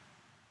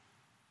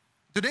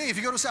 Today, if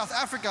you go to South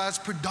Africa, it's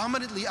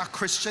predominantly a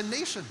Christian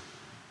nation.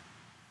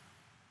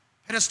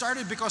 And it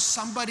started because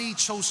somebody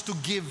chose to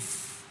give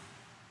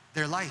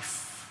their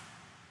life.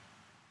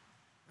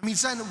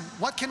 Minsan,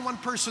 what can one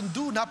person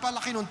do?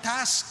 Napakalaki ng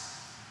task.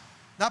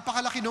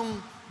 Napakalaki ng,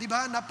 di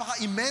ba?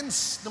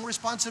 Napaka-immense ng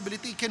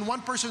responsibility. Can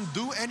one person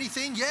do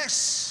anything?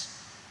 Yes.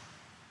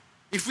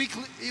 If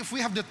we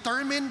have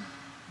determined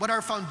what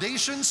our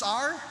foundations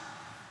are,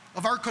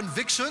 of our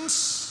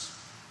convictions,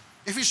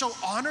 if we show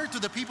honor to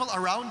the people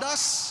around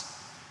us,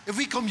 if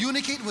we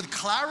communicate with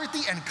clarity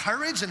and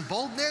courage and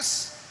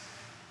boldness,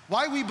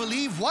 why we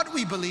believe what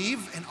we believe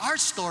in our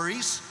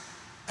stories,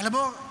 alam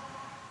mo,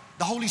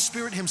 the Holy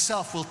Spirit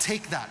Himself will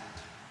take that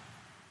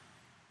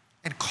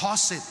and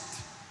cause it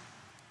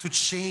to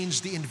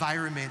change the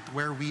environment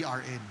where we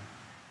are in.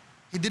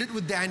 He did it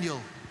with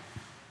Daniel.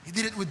 He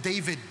did it with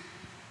David.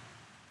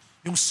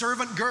 Yung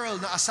servant girl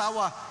na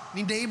asawa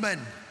ni Naaman,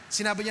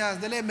 sinabi niya,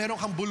 dali, meron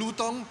kang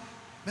bulutong,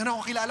 meron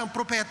akong kilalang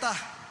propeta.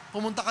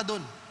 Pumunta ka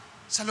dun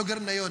sa lugar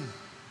na yon,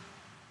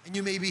 and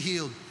you may be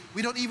healed.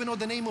 We don't even know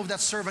the name of that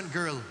servant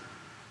girl.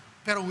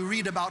 Pero we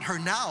read about her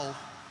now,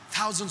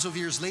 thousands of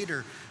years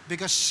later,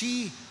 because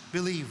she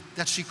believed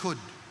that she could.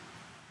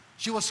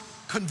 She was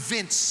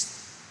convinced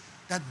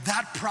that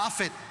that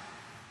prophet,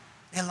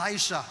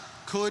 Elisha,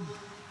 could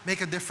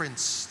make a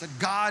difference, that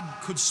God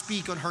could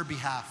speak on her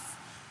behalf.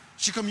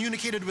 She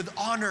communicated with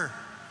honor.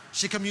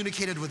 She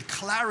communicated with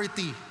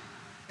clarity.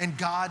 And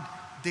God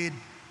did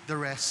the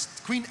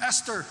rest. Queen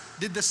Esther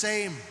did the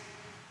same.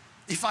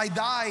 If I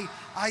die,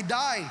 I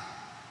die.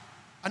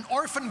 An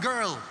orphan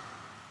girl.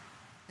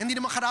 Hindi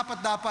naman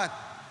karapat-dapat.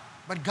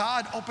 But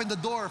God opened the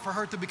door for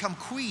her to become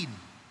queen.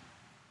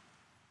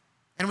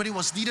 And when it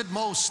was needed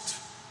most,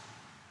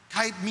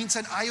 kahit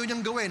minsan ayaw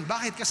niyang gawin.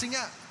 Bakit? Kasi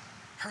nga,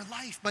 her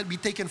life might be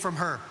taken from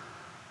her.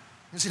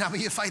 Yung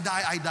sinabi, if I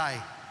die, I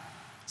die.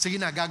 Sige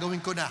na,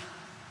 gagawin ko na.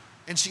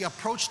 And she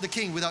approached the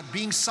king without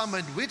being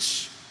summoned,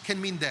 which can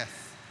mean death.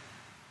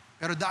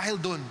 Pero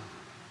dahil dun,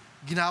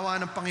 ginawa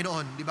ng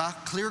Panginoon, di ba?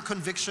 Clear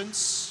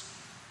convictions,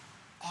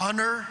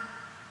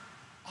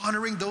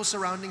 honoring those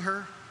surrounding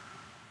her,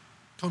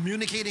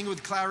 communicating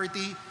with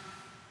clarity.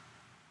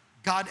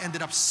 God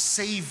ended up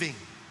saving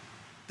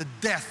the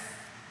death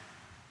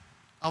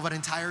of an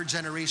entire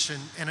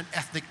generation and an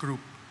ethnic group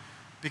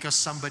because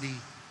somebody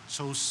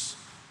chose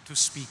to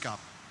speak up.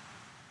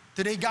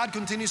 Today, God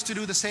continues to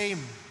do the same.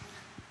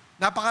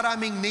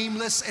 Napakaraming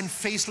nameless and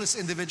faceless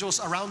individuals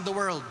around the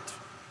world,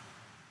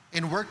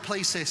 in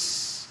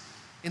workplaces,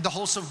 in the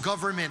halls of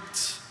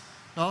government,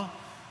 no?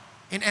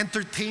 In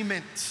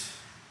entertainment,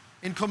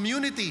 in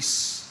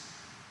communities,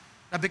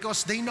 that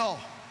because they know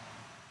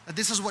that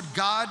this is what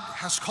God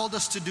has called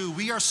us to do.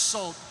 We are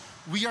salt,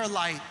 we are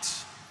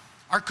light,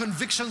 our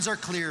convictions are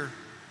clear.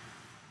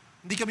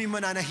 Hindi kami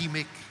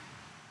mananahimik.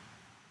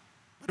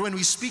 But when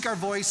we speak our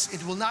voice,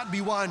 it will not be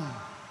one,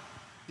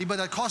 diba,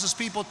 that causes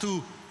people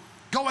to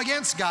go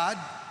against God,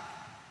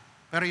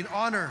 but in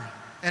honor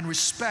and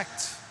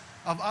respect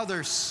of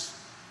others,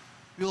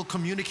 we will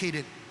communicate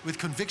it with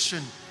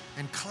conviction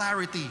and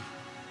clarity,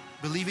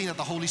 believing that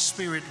the Holy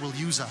Spirit will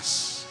use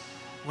us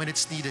when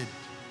it's needed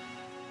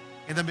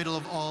in the middle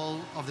of all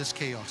of this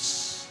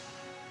chaos.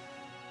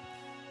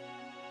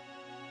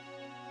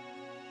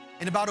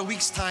 In about a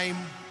week's time,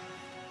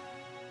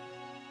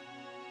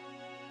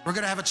 we're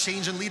going to have a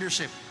change in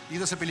leadership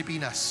dito sa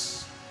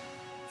Pilipinas.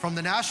 From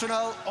the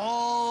national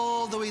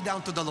all the way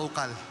down to the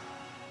local.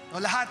 No,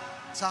 lahat,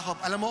 sakop.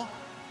 Alam mo,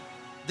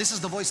 this is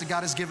the voice that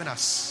God has given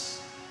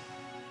us.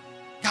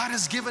 God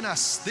has given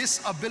us this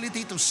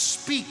ability to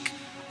speak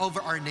over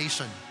our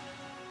nation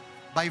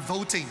by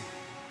voting.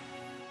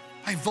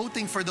 By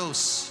voting for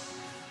those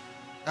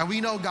that we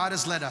know God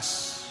has led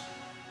us.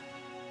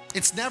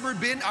 It's never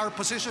been our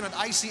position at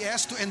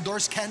ICS to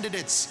endorse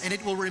candidates, and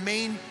it will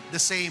remain the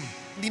same.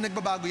 Hindi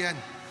nagbabago yan.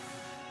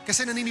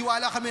 Kasi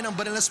naniniwala kami ng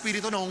Banal na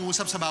Espiritu na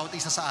nangungusap sa bawat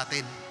isa sa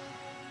atin.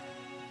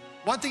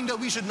 One thing that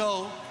we should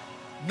know,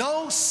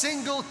 no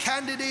single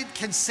candidate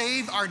can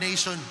save our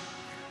nation.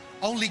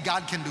 Only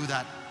God can do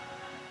that.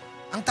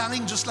 Ang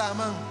tanging Diyos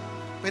lamang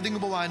pwedeng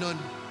gumawa nun.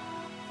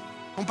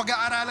 Kung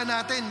pag-aaralan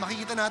natin,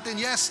 makikita natin,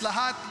 yes,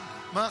 lahat,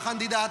 mga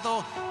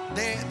kandidato,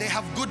 they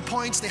have good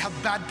points, they have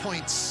bad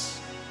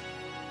points.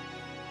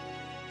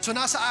 So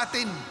nasa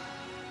atin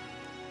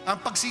ang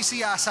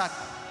pagsisiyasat.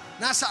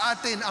 Nasa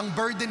atin ang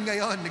burden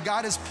ngayon that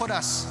God has put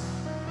us.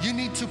 You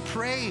need to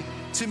pray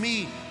to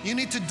me. You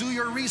need to do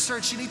your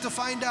research. You need to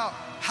find out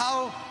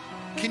how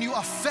can you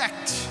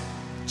affect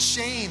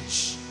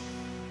change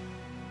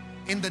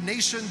in the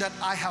nation that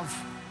I have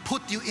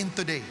put you in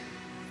today.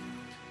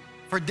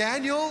 For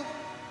Daniel,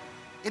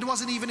 it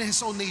wasn't even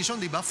his own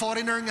nation, di ba?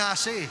 Foreigner nga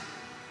siya eh.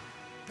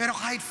 Pero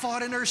kahit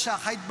foreigner siya,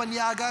 kahit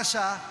banyaga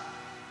siya,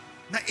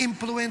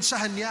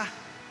 na-influensyahan niya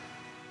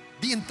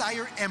the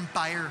entire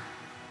empire.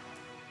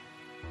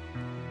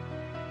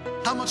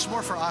 How much more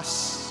for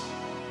us?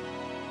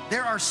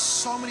 There are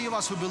so many of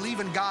us who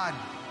believe in God,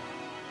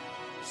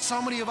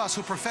 so many of us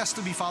who profess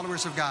to be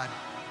followers of God,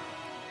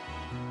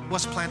 who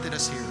has planted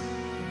us here.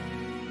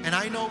 And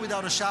I know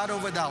without a shadow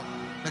of a doubt,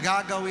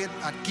 nagagawin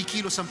at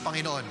kikilos ang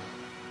Panginoon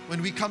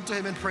when we come to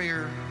Him in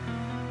prayer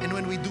and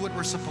when we do what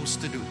we're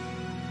supposed to do.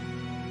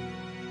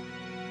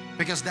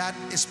 Because that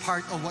is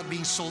part of what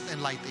being salt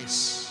and light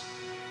is.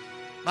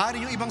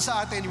 Maaari yung ibang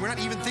sa atin, we're not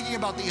even thinking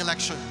about the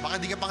election. Baka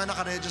di ka pa nga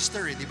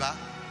nakaregister eh, di ba?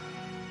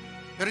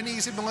 Pero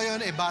iniisip mo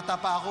ngayon, bata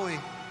pa ako eh.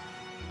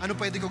 Ano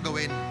pwede ko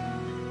gawin?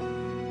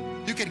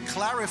 You can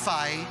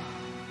clarify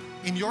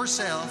in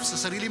yourself, sa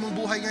sarili mong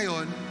buhay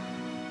ngayon,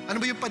 ano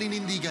ba yung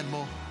paninindigan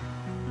mo?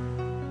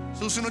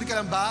 Susunod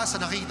ka lang ba sa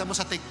nakikita mo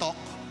sa TikTok,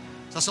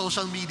 sa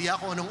social media,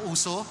 kung anong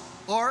uso?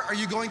 Or are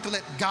you going to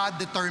let God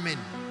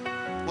determine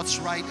what's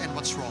right and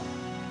what's wrong?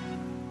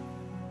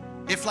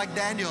 If like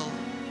Daniel,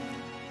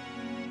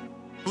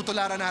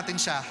 tutularan natin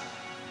siya,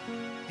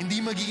 hindi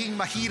magiging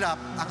mahirap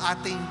ang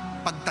ating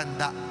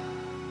pagtanda.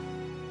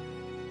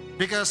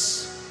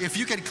 Because if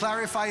you can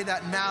clarify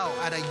that now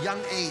at a young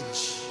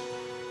age,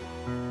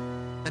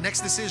 the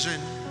next decision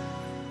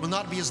will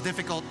not be as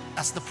difficult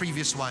as the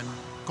previous one.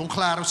 Kung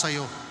klaro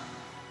sa'yo,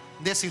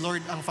 hindi si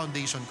Lord ang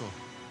foundation ko.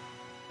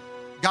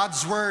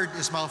 God's Word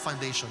is my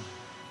foundation.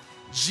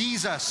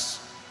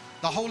 Jesus,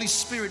 the Holy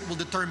Spirit will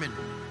determine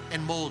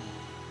and mold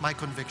my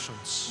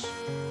convictions.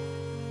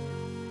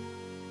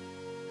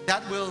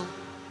 That will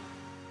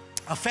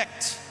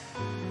affect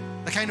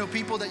the kind of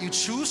people that you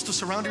choose to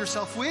surround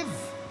yourself with,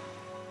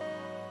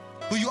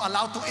 who you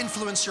allow to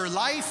influence your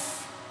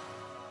life,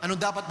 anong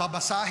dapat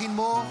babasahin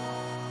mo,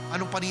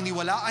 anong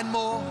paniniwalaan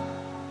mo,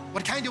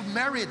 what kind of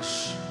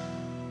marriage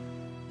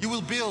you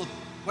will build,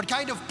 what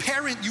kind of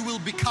parent you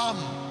will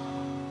become,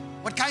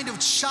 what kind of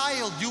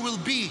child you will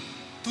be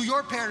to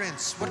your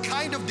parents, what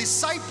kind of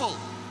disciple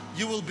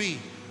you will be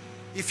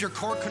if your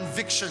core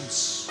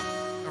convictions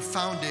are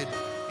founded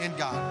in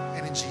God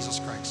and in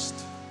Jesus Christ.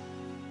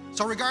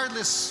 So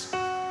regardless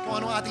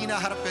kung anong ating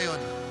hinaharap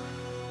ngayon,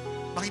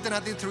 makita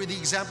natin through the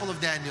example of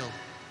Daniel,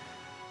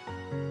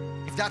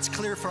 if that's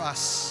clear for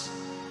us,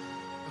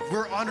 if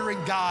we're honoring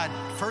God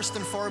first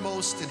and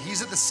foremost and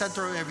He's at the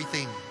center of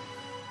everything,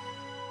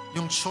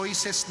 yung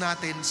choices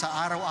natin sa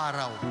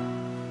araw-araw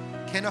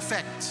can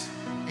affect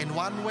in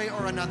one way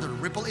or another.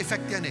 Ripple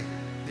effect yan eh,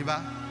 di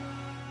ba?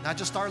 Not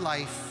just our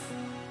life,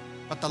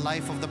 but the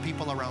life of the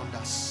people around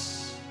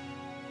us.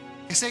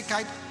 Kasi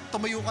kahit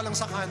tumayo ka lang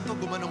sa kanto,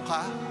 gumanong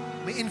ka,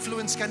 may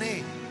influence ka na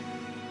eh.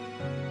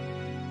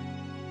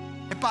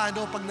 E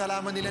paano pag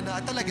nalaman nila na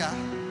talaga,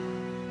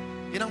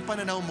 yan ang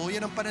pananaw mo,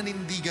 yan ang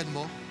pananindigan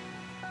mo,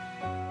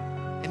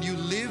 and you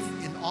live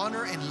in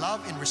honor and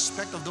love and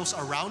respect of those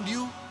around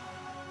you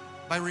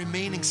by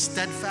remaining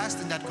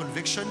steadfast in that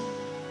conviction,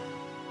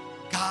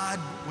 God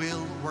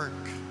will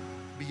work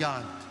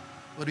beyond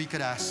what we could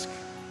ask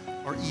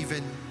or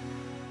even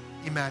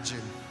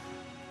imagine.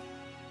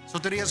 So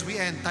today as we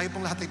end, tayo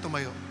pong lahat ay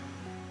tumayo.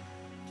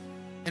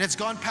 And it's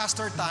gone past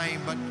our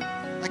time, but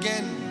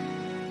again,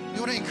 we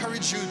want to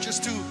encourage you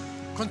just to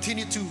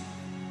continue to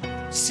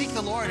seek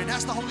the Lord and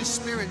ask the Holy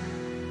Spirit,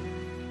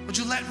 would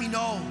you let me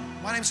know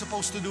what I'm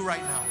supposed to do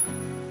right now?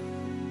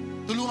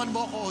 Tulungan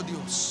mo ako, O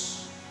Diyos.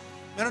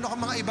 Meron ako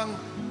mga ibang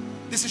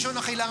desisyon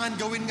na kailangan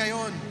gawin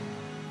ngayon.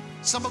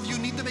 Some of you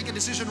need to make a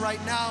decision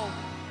right now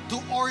to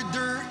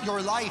order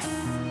your life.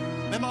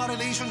 May mga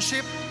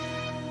relationship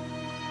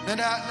na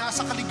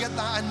nasa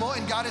kaligtaan mo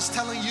and God is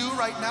telling you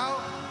right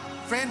now,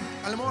 friend,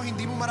 alam mo,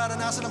 hindi mo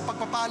mararanasan ang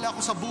pagpapala ko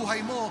sa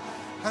buhay mo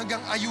hanggang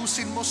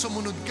ayusin mo,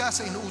 sumunod ka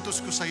sa inuutos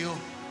ko sa'yo.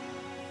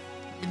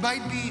 It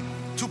might be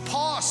to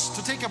pause,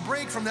 to take a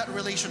break from that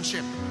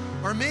relationship.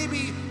 Or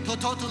maybe to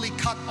totally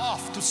cut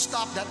off, to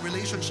stop that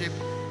relationship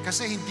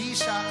kasi hindi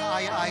siya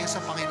kaaya-aya sa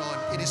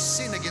Panginoon. It is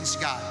sin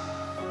against God.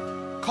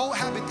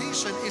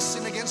 Cohabitation is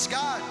sin against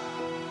God.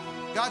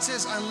 God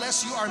says,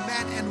 unless you are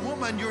man and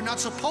woman, you're not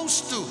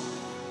supposed to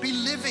be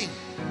living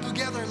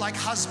together like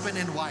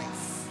husband and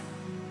wife.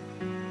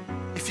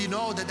 If you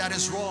know that that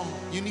is wrong,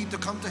 you need to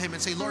come to Him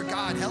and say, Lord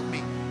God, help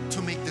me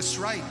to make this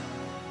right.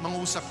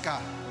 Mangusap ka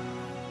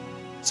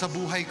sa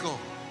buhay ko.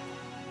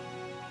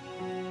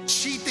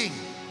 Cheating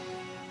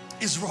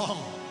is wrong.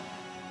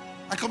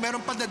 At kung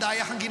meron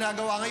pandadaya kang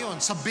ginagawa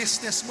ngayon sa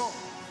business mo,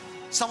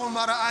 sa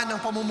pamaraan ng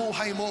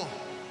pamumuhay mo,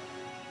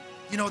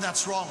 you know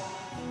that's wrong.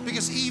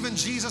 Because even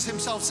Jesus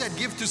Himself said,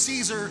 give to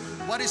Caesar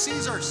what is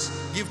Caesar's.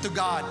 Give to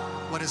God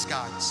what is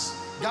God's.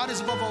 God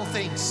is above all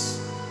things.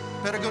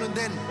 Pero ganun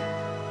din,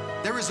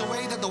 there is a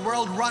way that the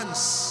world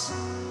runs.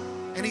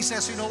 And He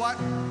says, you know what?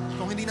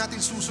 Kung hindi natin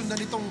susundan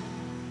itong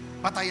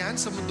patayan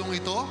sa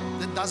mundong ito,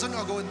 that doesn't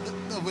go in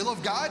the will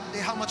of God,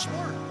 how much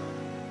more?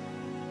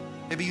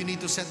 Maybe you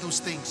need to set those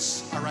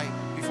things aright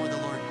before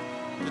the Lord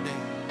today.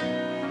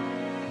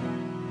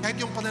 Kahit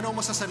yung pananaw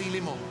mo sa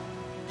sarili mo,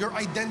 your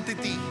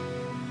identity,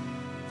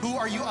 who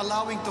are you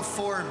allowing to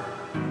form?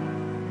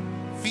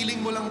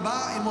 Feeling mo lang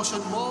ba?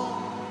 Emotion mo?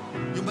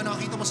 Yung ba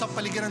nakikita mo sa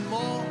paligiran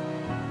mo?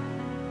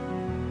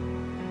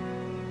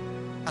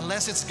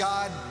 Unless it's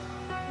God,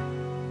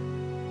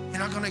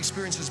 you're not going to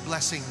experience His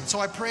blessing. So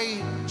I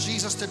pray,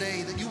 Jesus,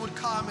 today that you would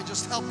come and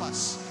just help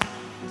us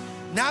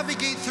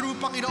navigate through,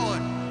 Panginoon,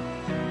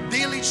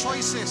 daily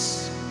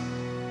choices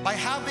by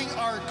having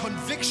our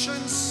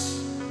convictions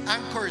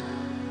anchored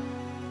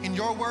in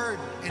your word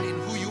and in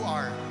who you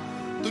are.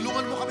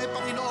 Tulungan mo kami,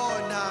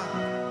 Panginoon, na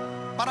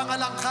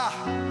parangalang ka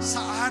sa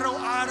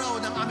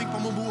araw-araw ng aming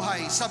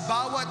pamumuhay, sa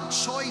bawat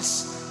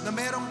choice na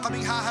merong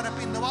kaming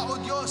haharapin. Nawa, O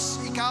Diyos,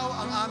 Ikaw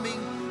ang aming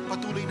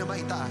patuloy na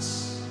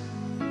maitaas.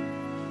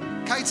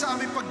 Kahit sa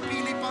aming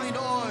pagpili,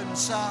 Panginoon,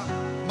 sa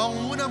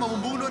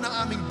mamumuno ng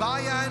aming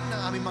bayan,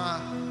 ng aming mga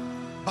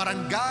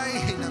barangay,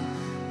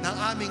 ng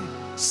aming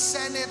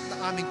Senate, ng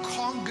aming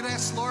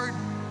Congress, Lord,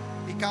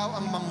 Ikaw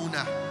ang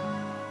manguna.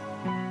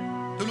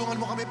 Tulungan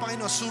mo kami,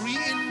 Panginoon,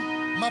 suriin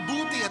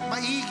mabuti at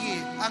maigi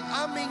ang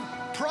aming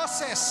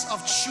process of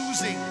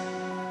choosing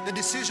the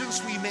decisions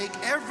we make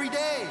every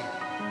day.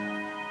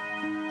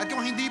 At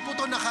kung hindi po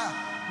ito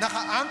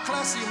nakaangkla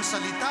sa iyong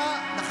salita,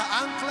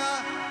 nakaangkla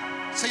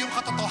sa iyong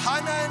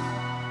katotohanan,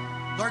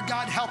 Lord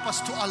God, help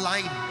us to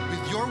align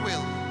with your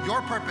will,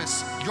 your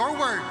purpose, your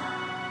word.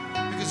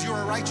 Because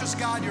you're a righteous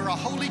God, you're a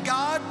holy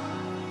God,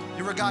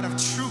 you're a God of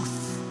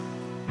truth,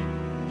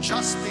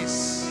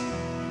 justice,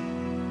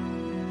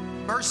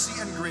 mercy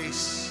and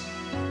grace.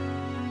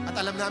 At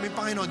alam namin,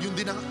 Panginoon, yun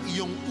din ang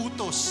iyong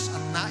utos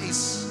at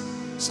nais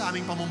sa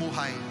aming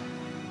pamumuhay.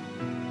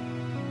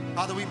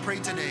 Father, we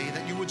pray today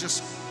that you would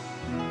just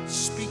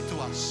speak to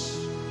us,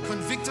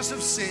 convict us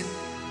of sin,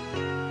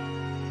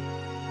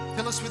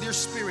 fill us with your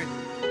Spirit,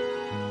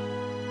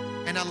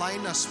 and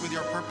align us with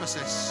your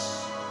purposes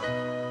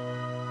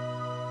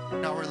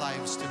in our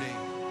lives today.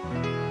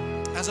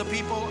 As a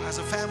people,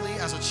 as a family,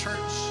 as a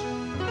church,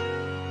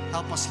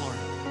 help us, Lord.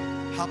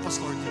 Help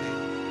us, Lord, today.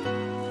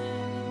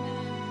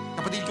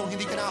 Kapatid, kung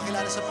hindi ka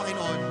nakakilala sa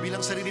Panginoon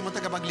bilang sarili mong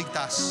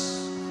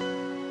tagapagligtas,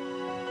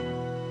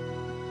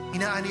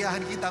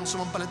 inaaniyahan kitang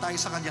sumampalataya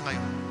sa Kanya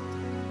ngayon.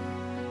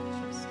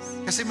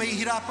 Kasi may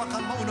hirapan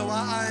kang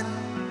maunawaan,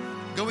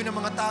 gawin ang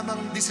mga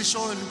tamang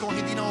desisyon kung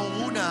hindi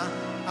nangunguna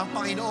ang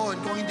Panginoon,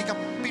 kung hindi ka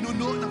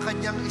pinuno ng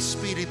Kanyang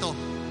Espiritu.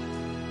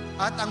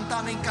 At ang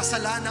tanging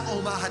kasalanan ang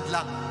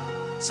umahadlang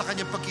sa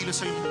Kanyang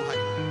pagkilos sa iyong buhay.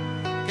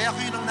 Kaya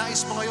kung yun ang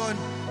nais mo ngayon,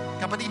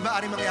 kapatid,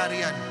 maaari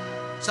mangyari yan.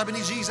 Sabi ni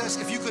Jesus,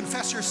 if you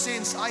confess your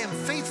sins, I am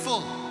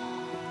faithful,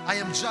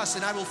 I am just,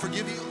 and I will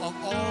forgive you of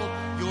all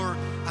your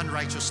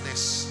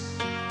unrighteousness.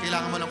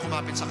 Kailangan mo lang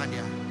kumapit sa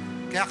Kanya.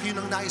 Kaya kung yun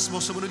ang nais mo,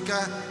 sumunod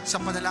ka sa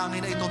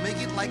panalangin na ito. Make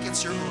it like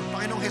it's your own.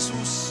 Panginoong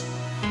Jesus,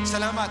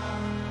 salamat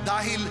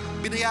dahil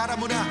binayaran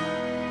mo na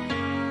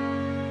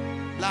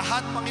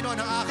lahat,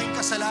 Panginoon, ng aking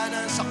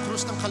kasalanan sa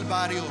krus ng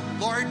Kalbaryo.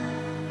 Lord,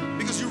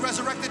 because you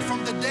resurrected from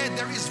the dead,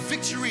 there is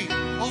victory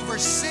over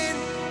sin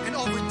and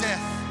over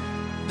death.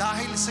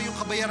 Dahil sa iyong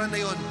kabayaran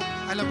na yon,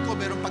 alam ko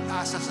mayroong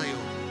pag-asa sa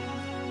iyo.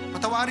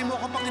 Patawarin mo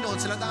ako,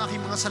 Panginoon, sa lahat ng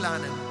aking mga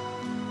kasalanan.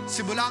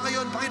 Simula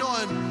ngayon,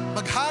 Panginoon,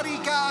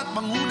 maghari ka at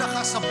manguna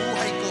ka sa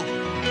buhay ko.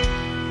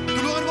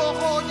 Tulungan mo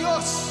ako, O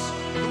Diyos,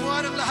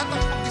 gumawa ng lahat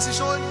ng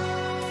pagdesisyon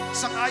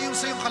sang-ayon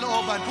sa iyong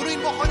kalooban. Punuin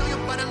mo ako ng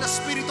iyong banal na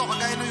spirito,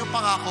 kagaya ng iyong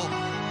pangako.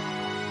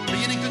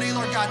 Beginning today,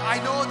 Lord God,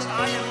 I know that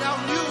I am now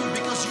new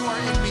because you are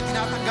in me.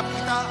 Tinatanggap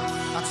kita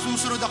at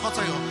susunod ako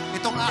sa iyo.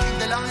 Itong aking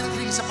dalangin at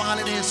hiling sa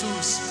pangalan ni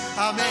Jesus.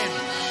 Amen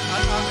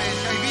at amen.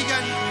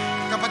 Kaibigan,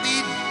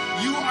 kapatid,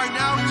 you are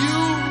now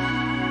new.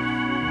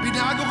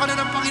 Binago ka na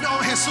ng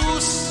Panginoong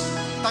Jesus.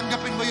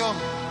 Tanggapin mo yun.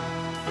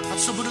 At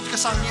sumunod ka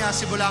sa Kanya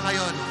simula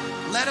ngayon.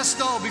 Let us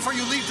know, before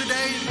you leave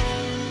today,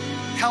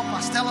 help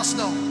us, tell us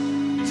no,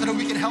 so that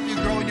we can help you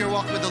grow in your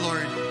walk with the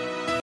Lord.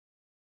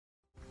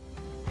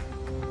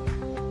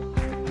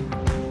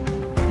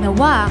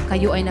 Nawa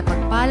kayo ay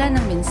napagpala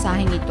ng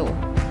mensaheng ito.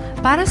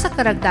 Para sa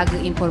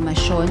karagdagang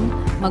impormasyon,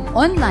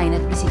 mag-online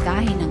at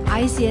bisitahin ang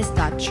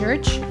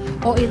ics.church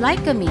o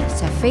i-like kami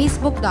sa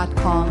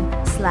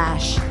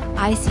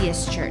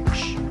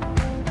facebook.com/ICSchurch.